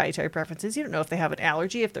don't know their dietary preferences. You don't know if they have an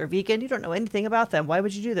allergy, if they're vegan. You don't know anything about them. Why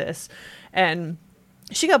would you do this? And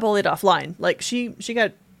she got bullied offline. Like, she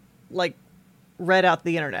got, like, read out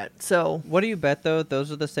the internet. So what do you bet, though?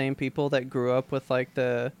 Those are the same people that grew up with, like,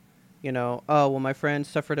 the, you know, oh, well, my friend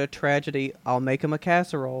suffered a tragedy. I'll make him a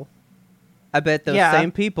casserole. I bet those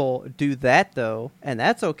same people do that, though, and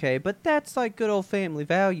that's okay, but that's like good old family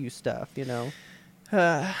value stuff, you know?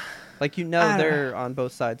 Like, you know, they're on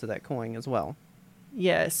both sides of that coin as well.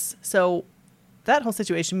 Yes. So that whole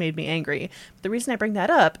situation made me angry. But the reason I bring that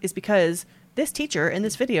up is because this teacher in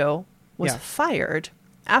this video was fired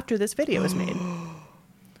after this video was made.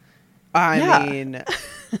 I mean,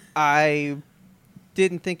 I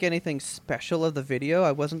didn't think anything special of the video.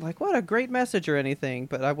 I wasn't like, what a great message or anything,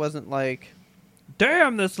 but I wasn't like,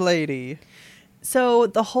 damn this lady. So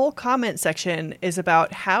the whole comment section is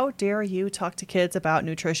about, how dare you talk to kids about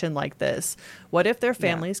nutrition like this? What if their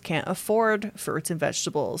families can't afford fruits and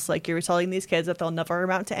vegetables? Like, you're telling these kids that they'll never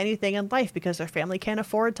amount to anything in life because their family can't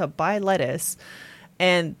afford to buy lettuce.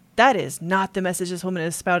 And that is not the message this woman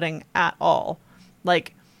is spouting at all.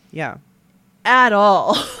 Like, at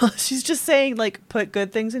all. She's just saying, like, put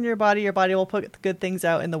good things in your body will put good things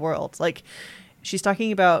out in the world. Like, she's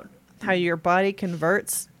talking about how your body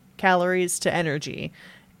converts calories to energy.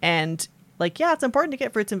 And, like, yeah, it's important to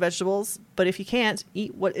get fruits and vegetables, but if you can't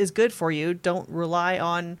eat what is good for you, don't rely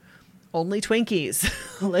on only Twinkies.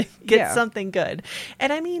 Like, get something good.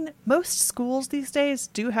 And I mean, most schools these days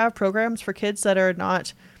do have programs for kids that are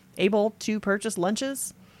not able to purchase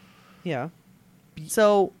lunches. Yeah.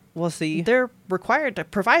 So, we'll see. They're required to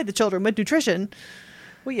provide the children with nutrition.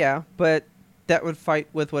 Well, yeah, but that would fight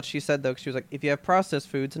with what she said, though. 'Cause she was like, if you have processed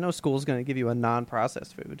foods, no school's going to give you a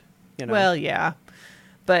non-processed food. You know? Well, yeah.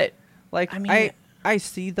 But, like, I mean, I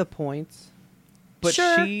see the points. But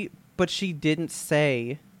she didn't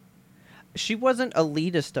say, she wasn't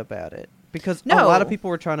elitist about it. Because a lot of people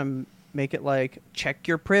were trying to make it like, check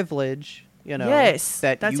your privilege, you know. Yes,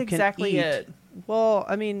 that that's you can exactly eat. it. Well,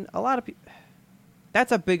 I mean, a lot of people,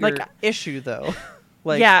 that's a bigger issue, though.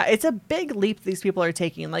 Like, yeah, it's a big leap these people are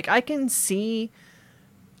taking. Like, I can see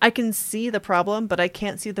the problem, but I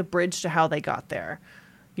can't see the bridge to how they got there.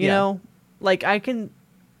 You know, like, I can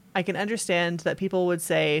understand that people would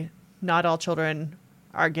say not all children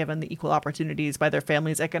are given the equal opportunities by their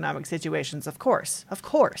family's economic situations. Of course.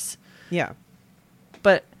 Yeah.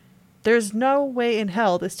 But there's no way in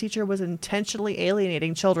hell this teacher was intentionally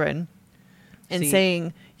alienating children and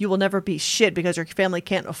saying, you will never be shit because your family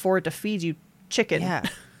can't afford to feed you chicken. Yeah.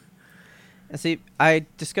 And see, I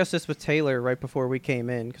discussed this with Taylor right before we came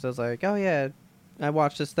in, because I was like, oh yeah, I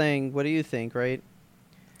watched this thing. What do you think, right?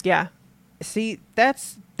 Yeah. See,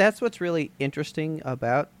 that's what's really interesting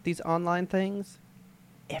about these online things.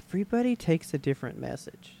 Everybody takes a different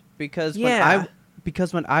message. Because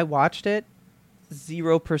when I watched it,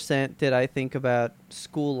 0% did I think about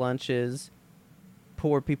school lunches,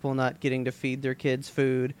 poor people not getting to feed their kids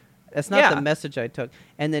food. That's not the message I took.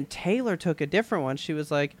 And then Taylor took a different one. She was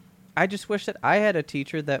like, I just wish that I had a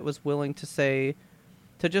teacher that was willing to say,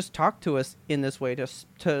 to just talk to us in this way, to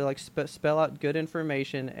like spell out good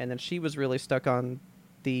information. And then she was really stuck on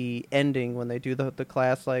the ending when they do the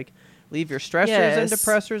class, like, leave your stressors and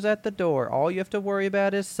depressors at the door. All you have to worry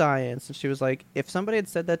about is science. And she was like, if somebody had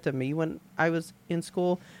said that to me when I was in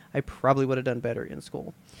school, I probably would have done better in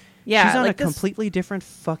school. Yeah, she's on a completely different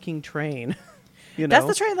fucking train. You know? That's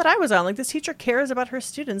the train that I was on. Like, this teacher cares about her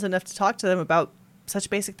students enough to talk to them about such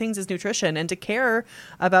basic things as nutrition and to care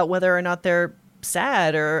about whether or not they're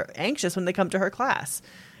sad or anxious when they come to her class.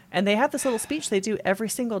 And they have this little speech they do every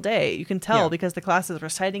single day. You can tell because the class is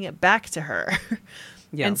reciting it back to her.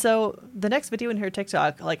 Yeah. And so the next video in her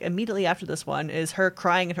TikTok, like, immediately after this one, is her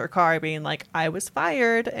crying in her car being like, I was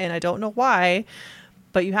fired and I don't know why.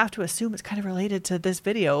 But you have to assume it's kind of related to this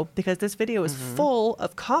video, because this video is full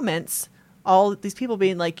of comments, all these people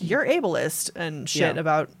being like, you're ableist and shit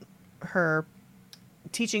about her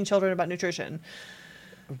teaching children about nutrition.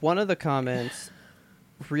 One of the comments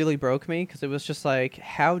really broke me, because it was just like,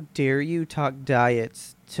 how dare you talk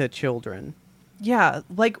diets to children? Yeah,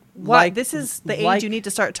 like, what? Like, this is the age you need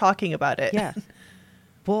to start talking about it. Yeah.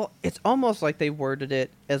 Well, it's almost like they worded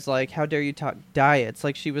it as like, how dare you talk diets?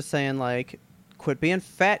 Like, she was saying, like, quit being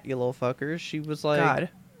fat, you little fuckers. She was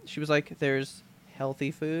like, there's healthy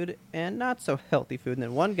food and not so healthy food. And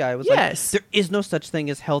then one guy was like, there is no such thing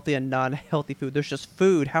as healthy and non-healthy food. There's just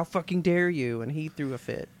food. How fucking dare you? And he threw a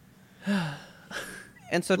fit.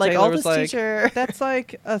 And so like, Taylor was like, that's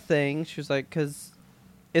like a thing. She was like, because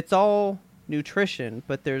it's all nutrition,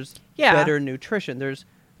 but there's Yeah. better nutrition. There's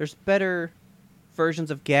better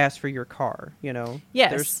versions of gas for your car, you know?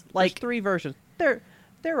 Yes, There's like- 3 versions.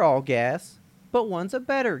 They're all gas, but one's a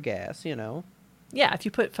better gas, you know? Yeah, if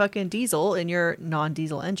you put fucking diesel in your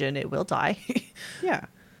non-diesel engine, it will die. Yeah.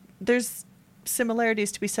 There's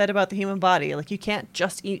similarities to be said about the human body. Like, you can't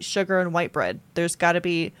just eat sugar and white bread. There's got to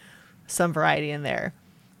be some variety in there.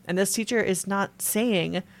 And this teacher is not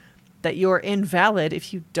saying that you're invalid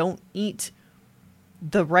if you don't eat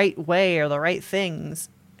the right way or the right things.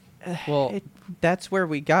 Well, that's where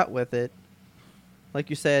we got with it. Like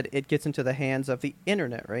you said, it gets into the hands of the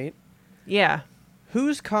internet, right? Yeah.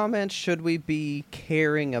 Whose comments should we be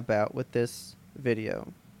caring about with this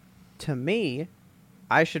video? To me,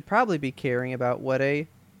 I should probably be caring about what a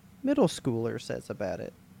middle schooler says about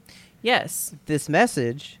it. Yes. This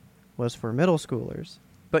message was for middle schoolers.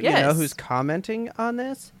 But you know Yes. who's commenting on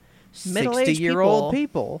this? Middle-aged 60-year-old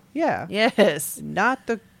people. Yeah. Yes. Not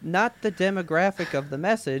the demographic of the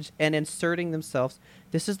message, and inserting themselves.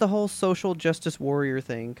 This is the whole social justice warrior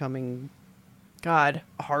thing coming God.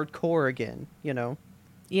 hardcore again, you know?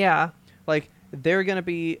 Yeah. Like, they're going to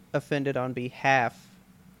be offended on behalf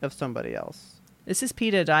of somebody else. This is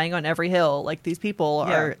PETA dying on every hill. Like, these people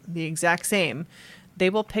Yeah. are the exact same. They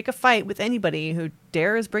will pick a fight with anybody who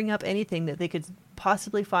dares bring up anything that they could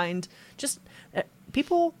possibly find. Just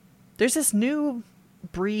people, there's this new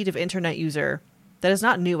breed of internet user that is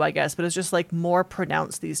not new, I guess, but it's just like more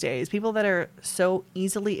pronounced these days. People that are so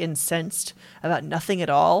easily incensed about nothing at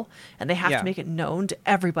all, and they have Yeah. to make it known to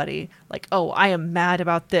everybody. Like, oh, I am mad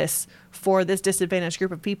about this for this disadvantaged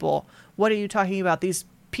group of people. What are you talking about? These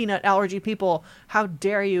peanut allergy people. How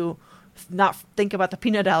dare you not think about the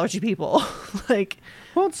peanut allergy people? Like,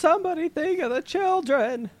 Won't somebody think of the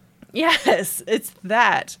children? yes, it's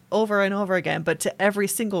that over and over again, but to every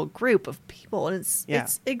single group of people. And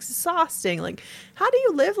it's exhausting. Like, how do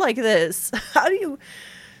you live like this? How do you...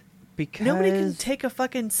 Because Nobody can take a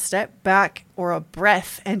fucking step back or a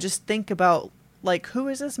breath and just think about, like, who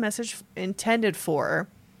is this message intended for?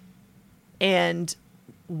 And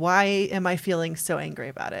why am I feeling so angry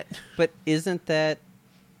about it? But isn't that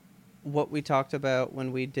what we talked about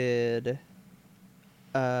when we did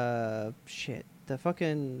the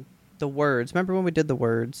words? Remember when we did the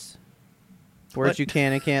words? Words What? you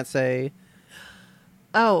can and can't say.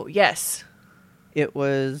 Oh, yes. It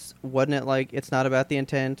wasn't it like, it's not about the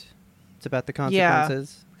intent, it's about the Yeah.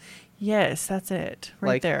 consequences? Yes, that's it. Right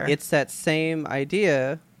like, there. it's that same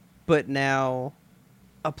idea, but now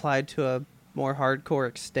applied to a more hardcore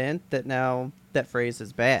extent that now that phrase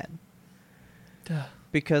is bad. Duh.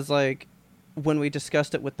 Because, like, when we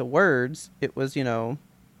discussed it with the words, it was, you know,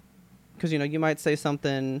 because, you know, you might say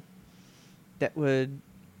something that would,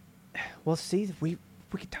 well, see, we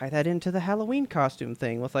could tie that into the Halloween costume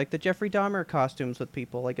thing with, like, the Jeffrey Dahmer costumes with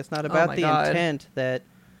people. Like, it's not about my the God. intent that,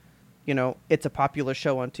 you know, it's a popular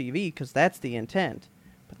show on TV, because that's the intent.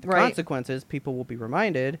 But the Right. consequences, people will be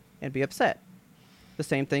reminded and be upset. The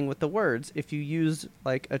same thing with the words. If you use,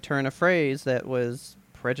 like, a turn of phrase that was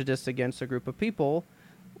prejudiced against a group of people,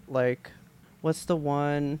 like, what's the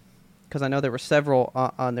one? Because I know there were several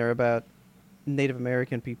on there about Native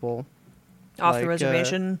American people. Off like, the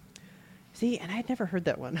reservation. See, and I'd never heard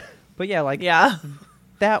that one. But yeah, like, Yeah.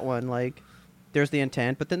 that one, like, there's the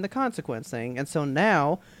intent, but then the consequence thing. And so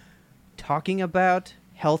now, talking about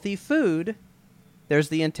healthy food, there's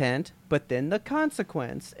the intent, but then the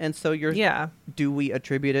consequence. And so Yeah. do we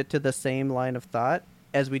attribute it to the same line of thought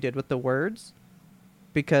as we did with the words?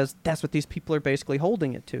 Because that's what these people are basically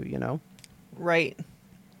holding it to, you know? Right.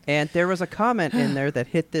 And there was a comment in there that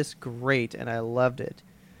hit this great, and I loved it.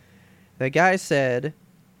 The guy said,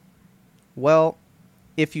 well,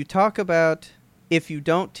 if you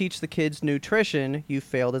don't teach the kids nutrition, you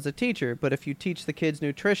failed as a teacher. But if you teach the kids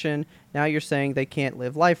nutrition, now you're saying they can't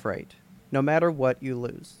live life right, no matter what you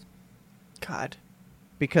lose. God.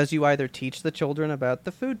 Because you either teach the children about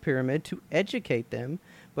the food pyramid to educate them,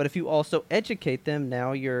 but if you also educate them,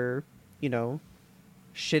 now you're, you know,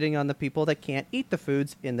 shitting on the people that can't eat the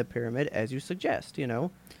foods in the pyramid as you suggest, you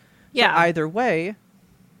know? Yeah. So either way,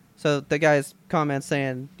 so the guy's comment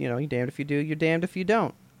saying, you know, you're damned if you do, you're damned if you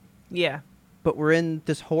don't. Yeah. But we're in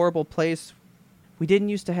this horrible place. We didn't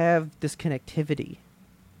used to have this connectivity.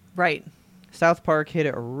 Right. South Park hit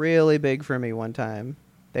it really big for me one time.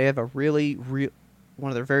 They have a really one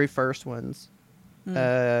of their very first ones.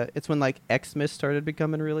 It's when, like, Xmas started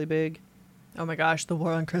becoming really big. Oh my gosh, the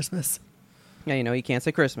war on Christmas. Yeah, you know, you can't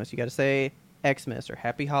say Christmas. You got to say Xmas or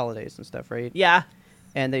Happy Holidays and stuff, right? Yeah.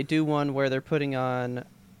 And they do one where they're putting on,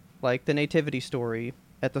 like, the nativity story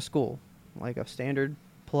at the school. Like a standard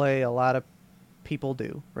play, a lot of people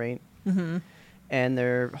do, right? Mm-hmm. And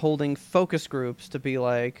they're holding focus groups to be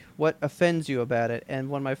like, what offends you about it? And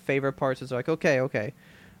one of my favorite parts is like, okay.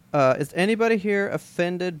 Is anybody here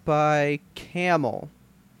offended by camel?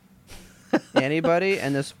 Anybody?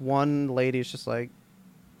 And this one lady's just like,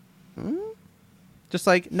 just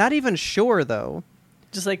like, not even sure though.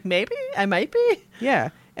 Just like, maybe I might be. Yeah.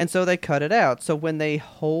 And so they cut it out. So when they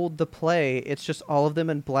hold the play, it's just all of them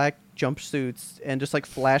in black jumpsuits and just like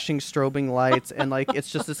flashing strobing lights. And like,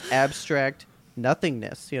 it's just this abstract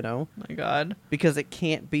nothingness, you know? Oh my God. Because it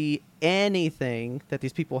can't be anything that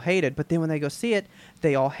these people hated. But then when they go see it,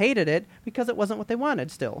 they all hated it because it wasn't what they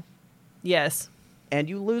wanted still. Yes. And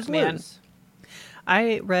you lose.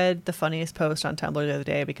 I read the funniest post on Tumblr the other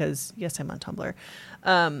day because, yes, I'm on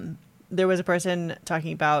Tumblr. There was a person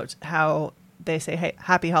talking about how they say, hey,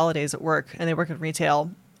 happy holidays at work, and they work in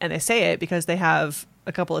retail, and they say it because they have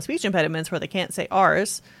a couple of speech impediments where they can't say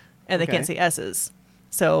R's and they can't say S's.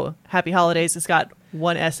 So happy holidays has got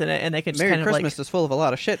one S in it, and they can just Merry kind Christmas of like... is full of a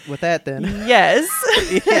lot of shit with that then. Yes.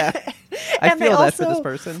 Yeah. I feel that for this also...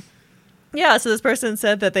 person. Yeah, so this person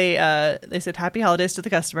said that they said happy holidays to the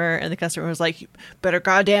customer, and the customer was like, better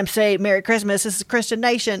goddamn say Merry Christmas, this is a Christian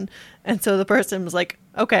nation. And so the person was like,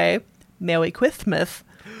 okay, Merry Christmas,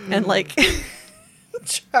 and like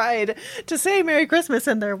tried to say Merry Christmas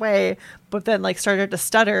in their way, but then like started to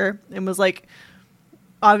stutter and was like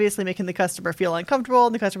obviously making the customer feel uncomfortable,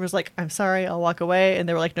 and the customer was like, I'm sorry, I'll walk away. And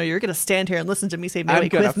they were like, no, you're going to stand here and listen to me say Merry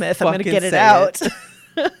Christmas. I'm going to get it out.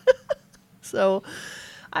 So,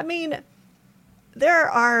 I mean... There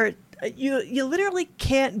are you literally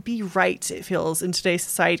can't be right, it feels, in today's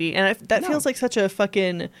society, and that feels like such a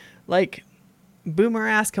fucking like boomer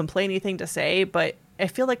ass complainy thing to say, but I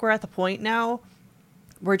feel like we're at the point now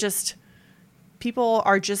where just people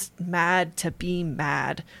are just mad to be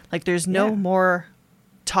mad. Like there's no more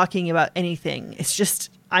talking about anything. It's just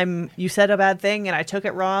you said a bad thing and I took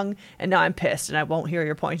it wrong and now I'm pissed and I won't hear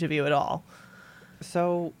your point of view at all.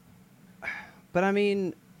 So, but I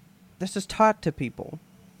mean, this is taught to people.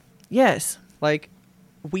 Yes. Like,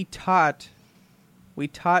 we taught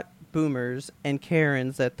boomers and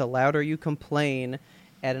Karens that the louder you complain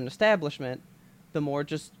at an establishment, the more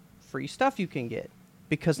just free stuff you can get.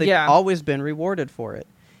 Because they've always been rewarded for it.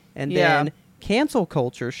 And then cancel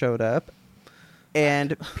culture showed up,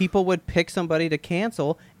 and people would pick somebody to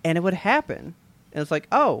cancel, and it would happen. And it's like,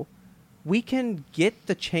 oh, we can get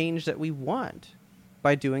the change that we want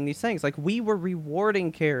by doing these things. Like, we were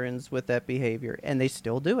rewarding Karens with that behavior, and they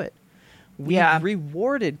still do it. We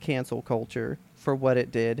rewarded cancel culture for what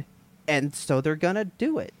it did, and so they're gonna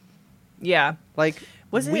do it. Yeah. Like,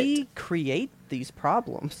 we create these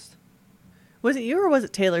problems. Was it you or was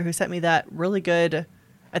it Taylor who sent me that really good...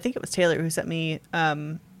 I think it was Taylor who sent me...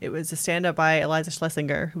 it was a stand-up by Eliza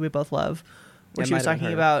Schlesinger, who we both love, where she was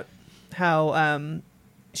talking about how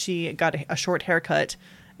she got a short haircut,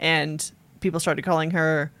 and people started calling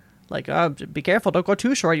her, like, oh, be careful, don't go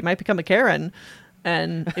too short, you might become a Karen.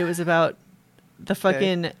 And it was about the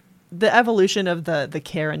fucking... the evolution of the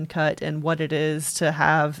Karen cut and what it is to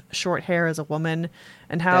have short hair as a woman,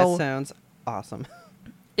 and how... That sounds awesome.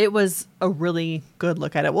 It was a really good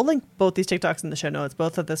look at it. We'll link both these TikToks in the show notes,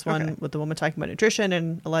 both of this one with the woman talking about nutrition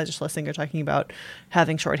and Eliza Schlesinger talking about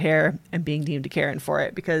having short hair and being deemed a Karen for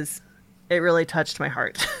it, because it really touched my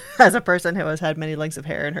heart as a person who has had many lengths of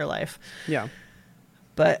hair in her life. Yeah.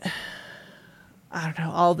 But I don't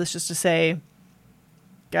know, all this just to say,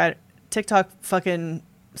 God, TikTok fucking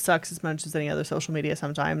sucks as much as any other social media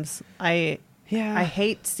sometimes. I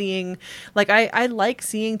hate seeing, like, I like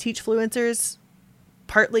seeing teachfluencers,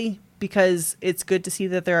 partly because it's good to see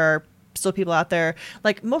that there are still people out there.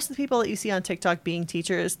 Like, most of the people that you see on TikTok being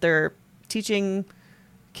teachers, they're teaching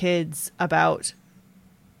kids about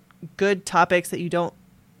good topics that you don't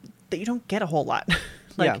get a whole lot.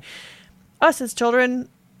 Like, us as children,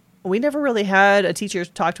 we never really had a teacher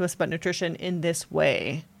talk to us about nutrition in this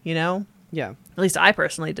way, you know? Yeah. At least I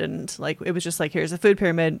personally didn't. Like, it was just like, here's a food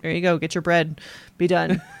pyramid. There you go. Get your bread. Be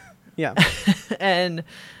done. Yeah. And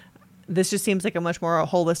this just seems like a much more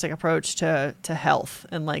holistic approach to health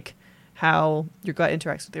and like how your gut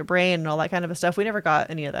interacts with your brain and all that kind of stuff. We never got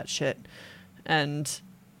any of that shit. And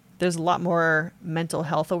there's a lot more mental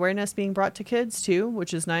health awareness being brought to kids too,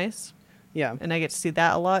 which is nice. Yeah. And I get to see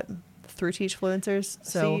that a lot through teachfluencers.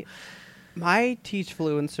 So see, my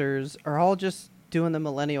teachfluencers are all just doing the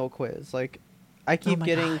millennial quiz. Like, I keep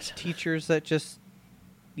getting teachers that just,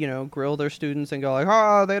 you know, grill their students and go like,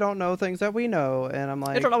 oh, they don't know things that we know. And I'm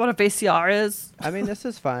like, I don't know what a VCR is. I mean, this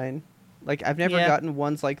is fine. Like, I've never gotten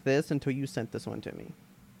ones like this until you sent this one to me.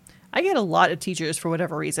 I get a lot of teachers for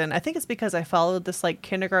whatever reason. I think it's because I followed this like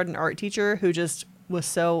kindergarten art teacher who just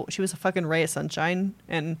she was a fucking ray of sunshine.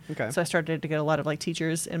 And so I started to get a lot of like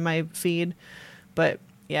teachers in my feed. But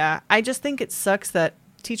yeah, I just think it sucks that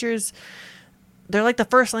teachers, they're like the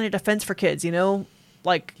first line of defense for kids, you know?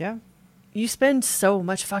 Like, Yeah. you spend so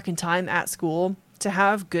much fucking time at school. To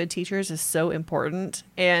have good teachers is so important.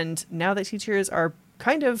 And now that teachers are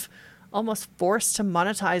kind of almost forced to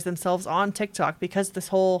monetize themselves on TikTok because this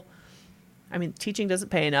whole, I mean, teaching doesn't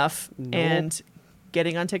pay enough. Nope. And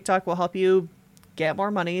getting on TikTok will help you get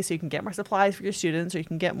more money so you can get more supplies for your students, or you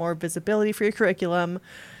can get more visibility for your curriculum.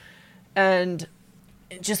 And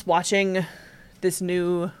just watching this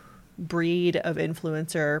new breed of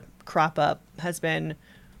influencer crop up has been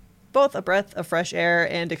both a breath of fresh air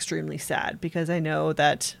and extremely sad, because I know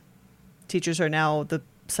that teachers are now the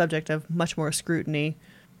subject of much more scrutiny.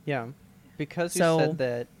 Yeah. Because you said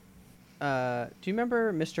that, do you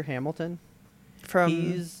remember Mr. Hamilton?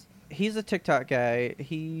 He's a TikTok guy.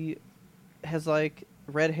 He has like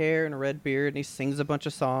red hair and a red beard, and he sings a bunch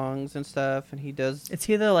of songs and stuff, and he does... It's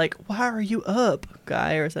either like, why are you up,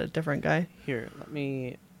 guy, or is that a different guy? Here, let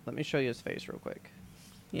me show you his face real quick.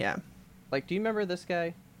 Yeah. Like, do you remember this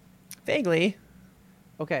guy? Vaguely.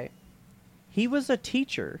 Okay. He was a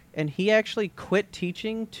teacher, and he actually quit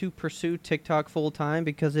teaching to pursue TikTok full time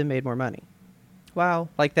because it made more money. Wow.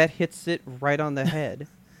 Like, that hits it right on the head.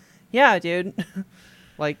 Yeah, dude.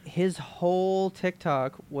 Like, his whole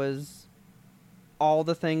TikTok was all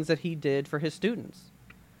the things that he did for his students.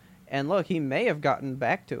 And look, he may have gotten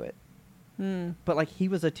back to it. But, like, he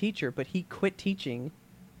was a teacher, but he quit teaching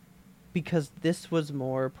because this was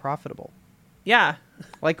more profitable. Yeah.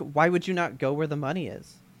 Like, why would you not go where the money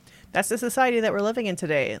is? That's the society that we're living in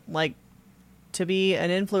today. Like, to be an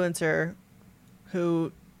influencer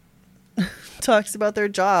who talks about their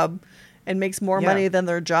job and makes more money than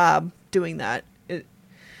their job doing that.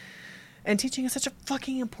 And teaching is such a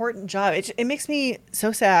fucking important job. It makes me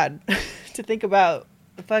so sad to think about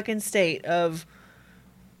the fucking state of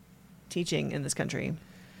teaching in this country.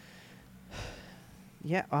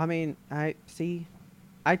 Yeah, I mean, I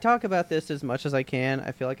talk about this as much as I can.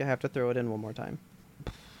 I feel like I have to throw it in one more time.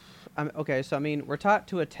 Okay, so I mean, we're taught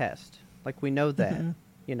to a test. Like, we know that. Mm-hmm.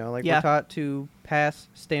 You know, like, we're taught to pass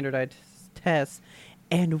standardized tests,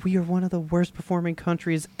 and we are one of the worst performing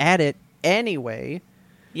countries at it anyway.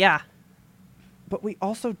 Yeah. But we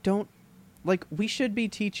also don't, like, we should be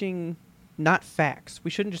teaching not facts.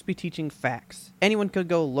 We shouldn't just be teaching facts. Anyone could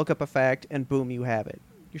go look up a fact and boom, you have it.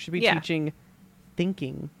 You should be teaching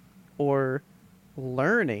thinking or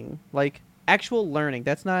learning, like actual learning.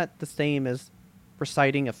 That's not the same as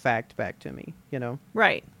reciting a fact back to me, you know?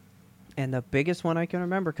 Right. And the biggest one I can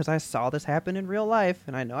remember, because I saw this happen in real life,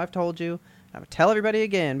 and I know I've told you, I'm going to tell everybody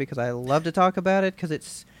again because I love to talk about it, because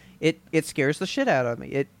it scares the shit out of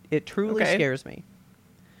me. It truly scares me.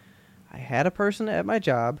 I had a person at my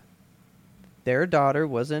job. Their daughter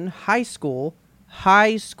was in high school.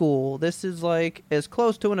 High school. This is like as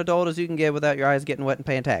close to an adult as you can get without your eyes getting wet and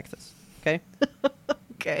paying taxes. Okay?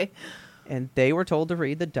 Okay. And they were told to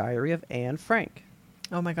read The Diary of Anne Frank.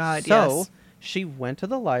 Oh my God, So she went to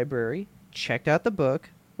the library, checked out the book,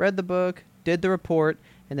 read the book, did the report,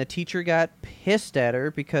 and the teacher got pissed at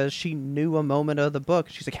her because she knew a moment of the book.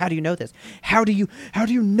 She's like, how do you know this? How do you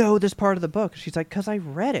know this part of the book? She's like, because I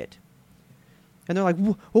read it. And they're like,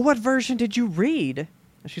 well, what version did you read?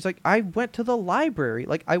 And she's like, I went to the library.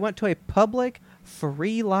 Like, I went to a public,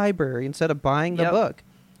 free library instead of buying the book.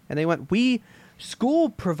 And they went, school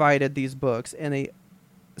provided these books, and they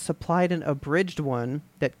supplied an abridged one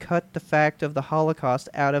that cut the fact of the Holocaust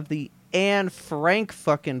out of the Anne Frank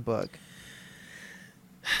fucking book.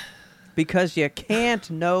 Because you can't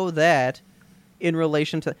know that in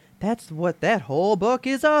relation to... That's what that whole book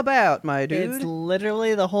is about, my dude. It's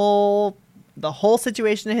literally the whole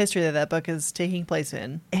situation in history that book is taking place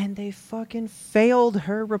in. And they fucking failed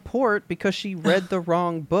her report because she read the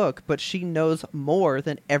wrong book, but she knows more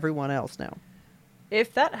than everyone else now.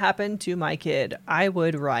 If that happened to my kid, I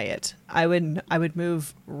would riot. I would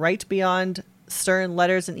move right beyond stern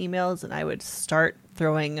letters and emails, and I would start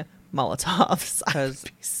throwing Molotovs. I would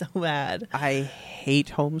be so mad. I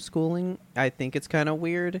hate homeschooling. I think it's kind of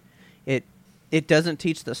weird. It doesn't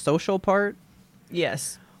teach the social part.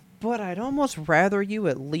 Yes. But I'd almost rather you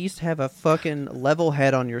at least have a fucking level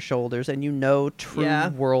head on your shoulders and you know true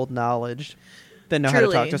world knowledge than know how to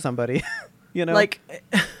talk to somebody. You know? Like,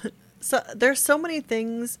 so there's so many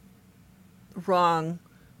things wrong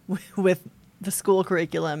with the school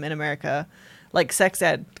curriculum in America. Like sex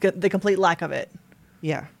ed, the complete lack of it.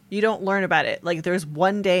 Yeah. You don't learn about it. Like, there's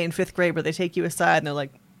one day in 5th grade where they take you aside and they're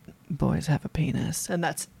like, boys have a penis, and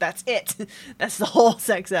that's it. That's the whole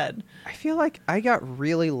sex ed. I feel like I got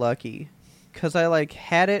really lucky because I like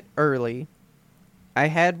had it early. I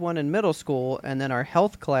had one in middle school, and then our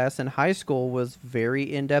health class in high school was very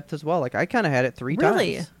in-depth as well. Like, I kind of had it 3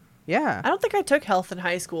 Really? times. Yeah. I don't think I took health in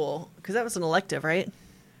high school because that was an elective, right?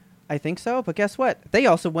 I think so, but guess what? They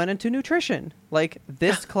also went into nutrition. Like,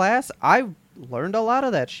 this class, I learned a lot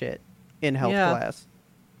of that shit in health class.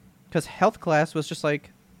 Because health class was just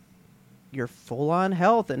like your full-on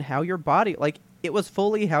health and how your body, like, it was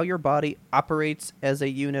fully how your body operates as a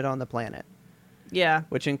unit on the planet. Yeah.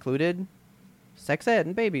 Which included sex ed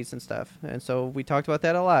and babies and stuff. And so we talked about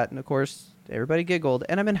that a lot. And of course, everybody giggled.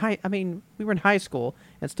 And we were in high school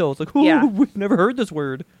and still it's like, oh, we've never heard this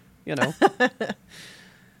word, you know.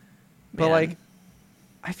 But like,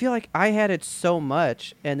 I feel like I had it so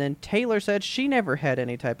much. And then Taylor said she never had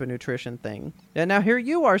any type of nutrition thing. And now here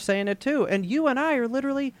you are saying it too. And you and I are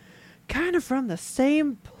literally kind of from the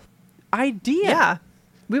same idea. Yeah.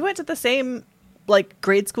 We went to the same, like,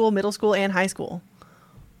 grade school, middle school, and high school.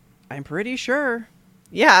 I'm pretty sure.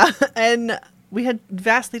 Yeah, and we had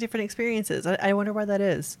vastly different experiences. I wonder why that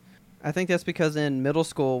is. I think that's because in middle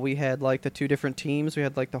school we had like the 2 different teams. We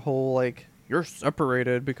had like the whole like, you're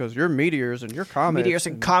separated because you're meteors and you're comets. Meteors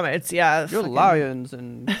and comets, yeah. You're lions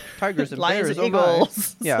and tigers and lions bears. and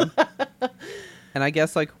eagles. Yeah. And I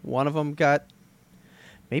guess like one of them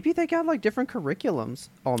maybe they got like different curriculums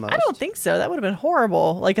almost. I don't think so. That would have been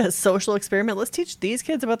horrible. Like a social experiment. Let's teach these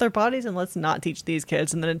kids about their bodies and let's not teach these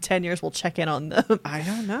kids. And then in 10 years, we'll check in on them. I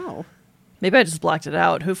don't know. Maybe I just blocked it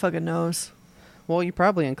out. Who fucking knows? Well, you're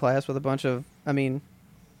probably in class with a bunch of,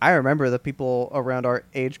 I remember the people around our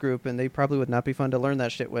age group and they probably would not be fun to learn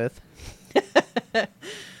that shit with.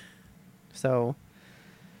 So,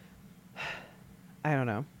 I don't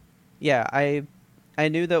know. Yeah, I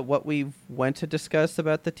knew that what we went to discuss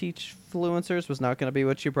about the teach-fluencers was not going to be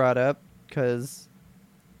what you brought up because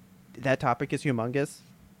that topic is humongous.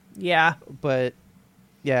 Yeah. But,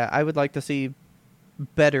 yeah, I would like to see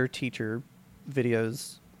better teacher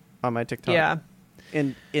videos on my TikTok. Yeah.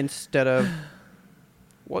 Instead of,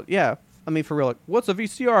 well, yeah, for real, like, what's a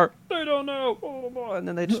VCR? They don't know. Oh, and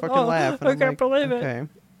then they just fucking laugh. And I can't believe it.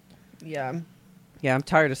 Yeah. Yeah, I'm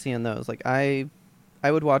tired of seeing those. Like, I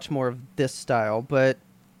would watch more of this style, but,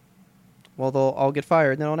 well, they'll all get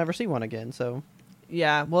fired, and then I'll never see one again, so.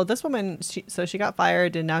 Yeah, well, this woman, she got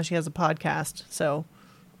fired, and now she has a podcast, so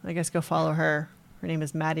I guess go follow her. Her name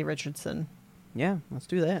is Maddie Richardson. Yeah, let's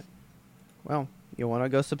do that. Well, you want to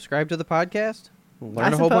go subscribe to the podcast?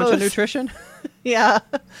 Learn a whole bunch of nutrition? Yeah.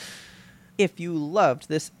 If you loved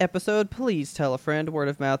this episode, please tell a friend. Word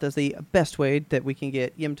of mouth is the best way that we can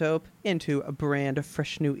get Yimtope into a brand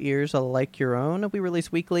fresh new ears like your own. We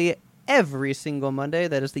release weekly every single Monday.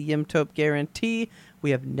 That is the Yimtope guarantee.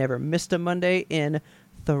 We have never missed a Monday in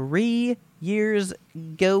 3 years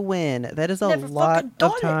going. That is a lot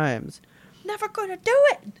of times. Never gonna do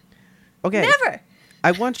it. Okay. Never.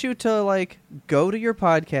 I want you to go to your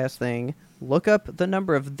podcast thing, look up the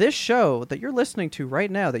number of this show that you're listening to right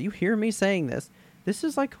now, that you hear me saying this. This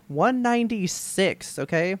is 196,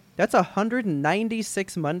 okay? That's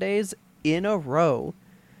 196 Mondays in a row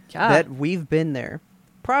that we've been there.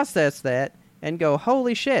 Process that and go,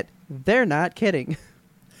 holy shit, they're not kidding.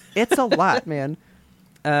 It's a lot, man.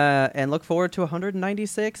 And look forward to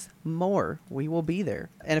 196 more. We will be there.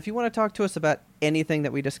 And if you want to talk to us about anything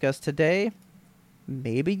that we discussed today,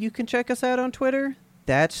 maybe you can check us out on Twitter.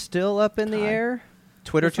 That's still up in the air.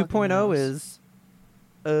 Twitter 2.0 is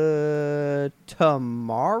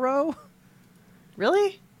tomorrow.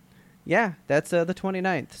 Really? Yeah, that's the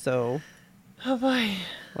 29th. So, oh boy.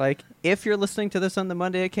 If you're listening to this on the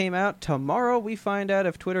Monday it came out, tomorrow we find out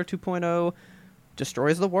if Twitter 2.0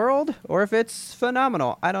 destroys the world or if it's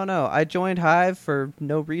phenomenal. I don't know. I joined Hive for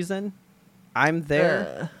no reason. I'm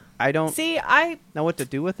there. I don't know what to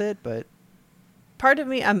do with it, but part of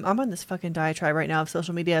me, I'm on this fucking diatribe right now of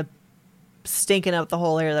social media stinking up the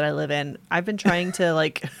whole area that I live in. I've been trying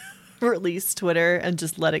to release Twitter and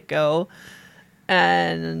just let it go.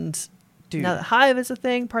 And dude, now that Hive is a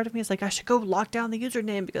thing, part of me is like, I should go lock down the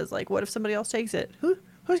username because what if somebody else takes it? Who's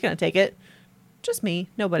going to take it? Just me.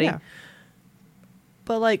 Nobody. Yeah.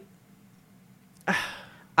 But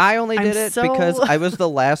I only did it because I was the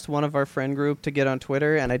last one of our friend group to get on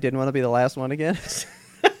Twitter and I didn't want to be the last one again.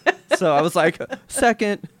 So I was like,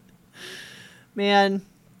 second. Man.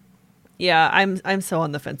 Yeah, I'm so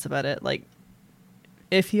on the fence about it.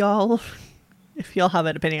 If y'all have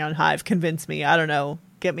an opinion on Hive, convince me. I don't know.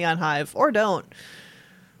 Get me on Hive or don't.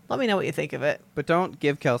 Let me know what you think of it. But don't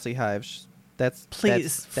give Kelsey Hives.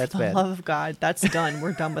 Please, that's for bad. the love of God, that's done.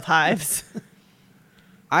 We're done with Hives.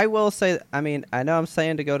 I will say, I mean, I know I'm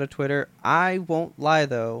saying to go to Twitter. I won't lie,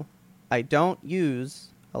 though. I don't use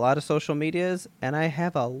a lot of social medias, and I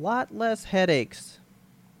have a lot less headaches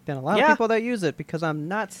than a lot of people that use it because I'm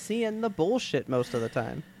not seeing the bullshit most of the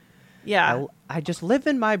time. Yeah. I just live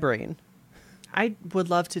in my brain. I would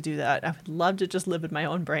love to do that. I would love to just live in my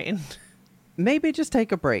own brain. Maybe just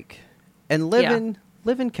take a break and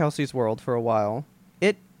live in Kelsey's world for a while.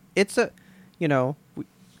 It's a, you know,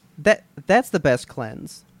 that's the best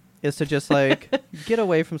cleanse, is to just like get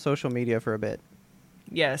away from social media for a bit.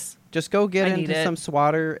 Yes. Just go get into some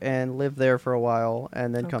swatter and live there for a while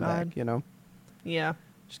and then come back, you know? Yeah.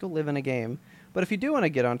 Just go live in a game. But if you do want to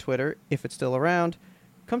get on Twitter, if it's still around,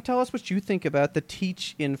 come tell us what you think about the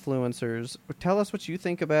teach influencers. Or tell us what you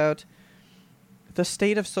think about the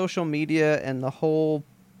state of social media and the whole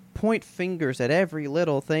point fingers at every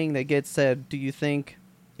little thing that gets said. Do you think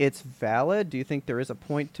it's valid? Do you think there is a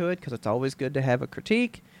point to it? Because it's always good to have a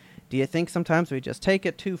critique. Do you think sometimes we just take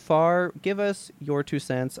it too far? Give us your 2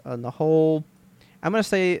 cents on the whole, I'm going to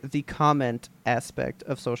say the comment aspect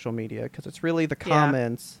of social media, because it's really the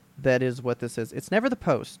comments that is what this is. It's never the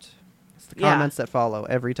post. It's the comments that follow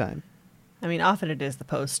every time. I mean, often it is the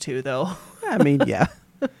post too, though. I mean, yeah.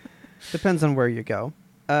 Depends on where you go.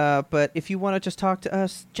 But if you want to just talk to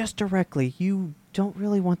us just directly, you don't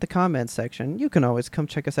really want the comments section, you can always come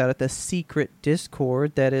check us out at the secret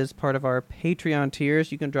Discord that is part of our Patreon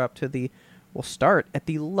tiers. You can drop to we'll start at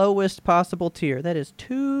the lowest possible tier. That is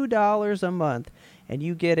 $2 a month. And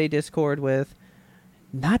you get a Discord with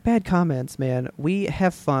not bad comments, man. We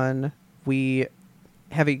have fun. We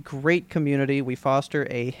have a great community. We foster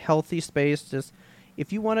a healthy space. Just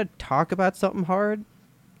if you want to talk about something hard,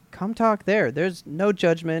 come talk there. There's no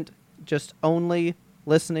judgment, just only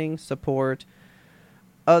listening, support,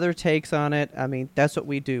 other takes on it. I mean, that's what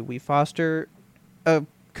we do. We foster a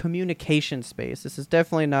communication space. This is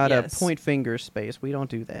definitely not a point finger space. We don't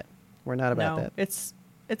do that. We're not about that.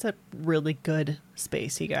 It's a really good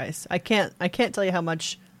space, you guys. I can't tell you how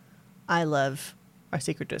much I love our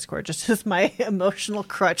secret Discord. Just as my emotional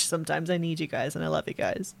crutch sometimes. I need you guys, and I love you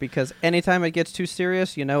guys. Because anytime it gets too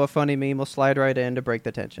serious, you know, a funny meme will slide right in to break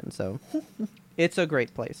the tension. So it's a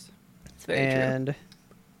great place. It's very true.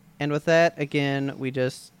 And with that, again, we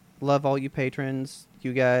just love all you patrons.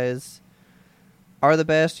 You guys are the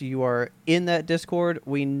best. You are in that Discord.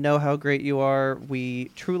 We know how great you are.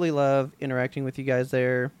 We truly love interacting with you guys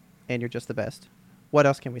there, and you're just the best. What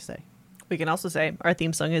else can we say? We can also say our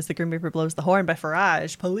theme song is The Grim Reaper Blows the Horn by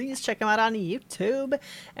Farage. Please check him out on YouTube.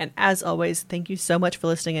 And as always, thank you so much for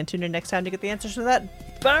listening, and tune in next time to get the answers to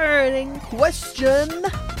that burning question.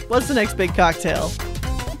 What's the next big cocktail?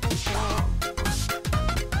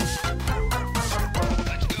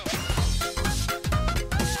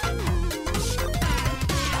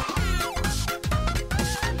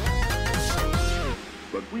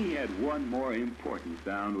 But we had one more important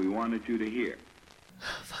sound we wanted you to hear.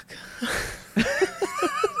 Oh, fuck.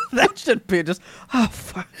 That should be just, oh,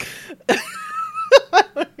 fuck. I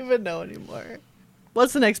don't even know anymore.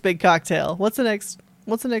 What's the next big cocktail? What's the next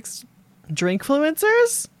drink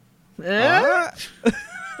influencers?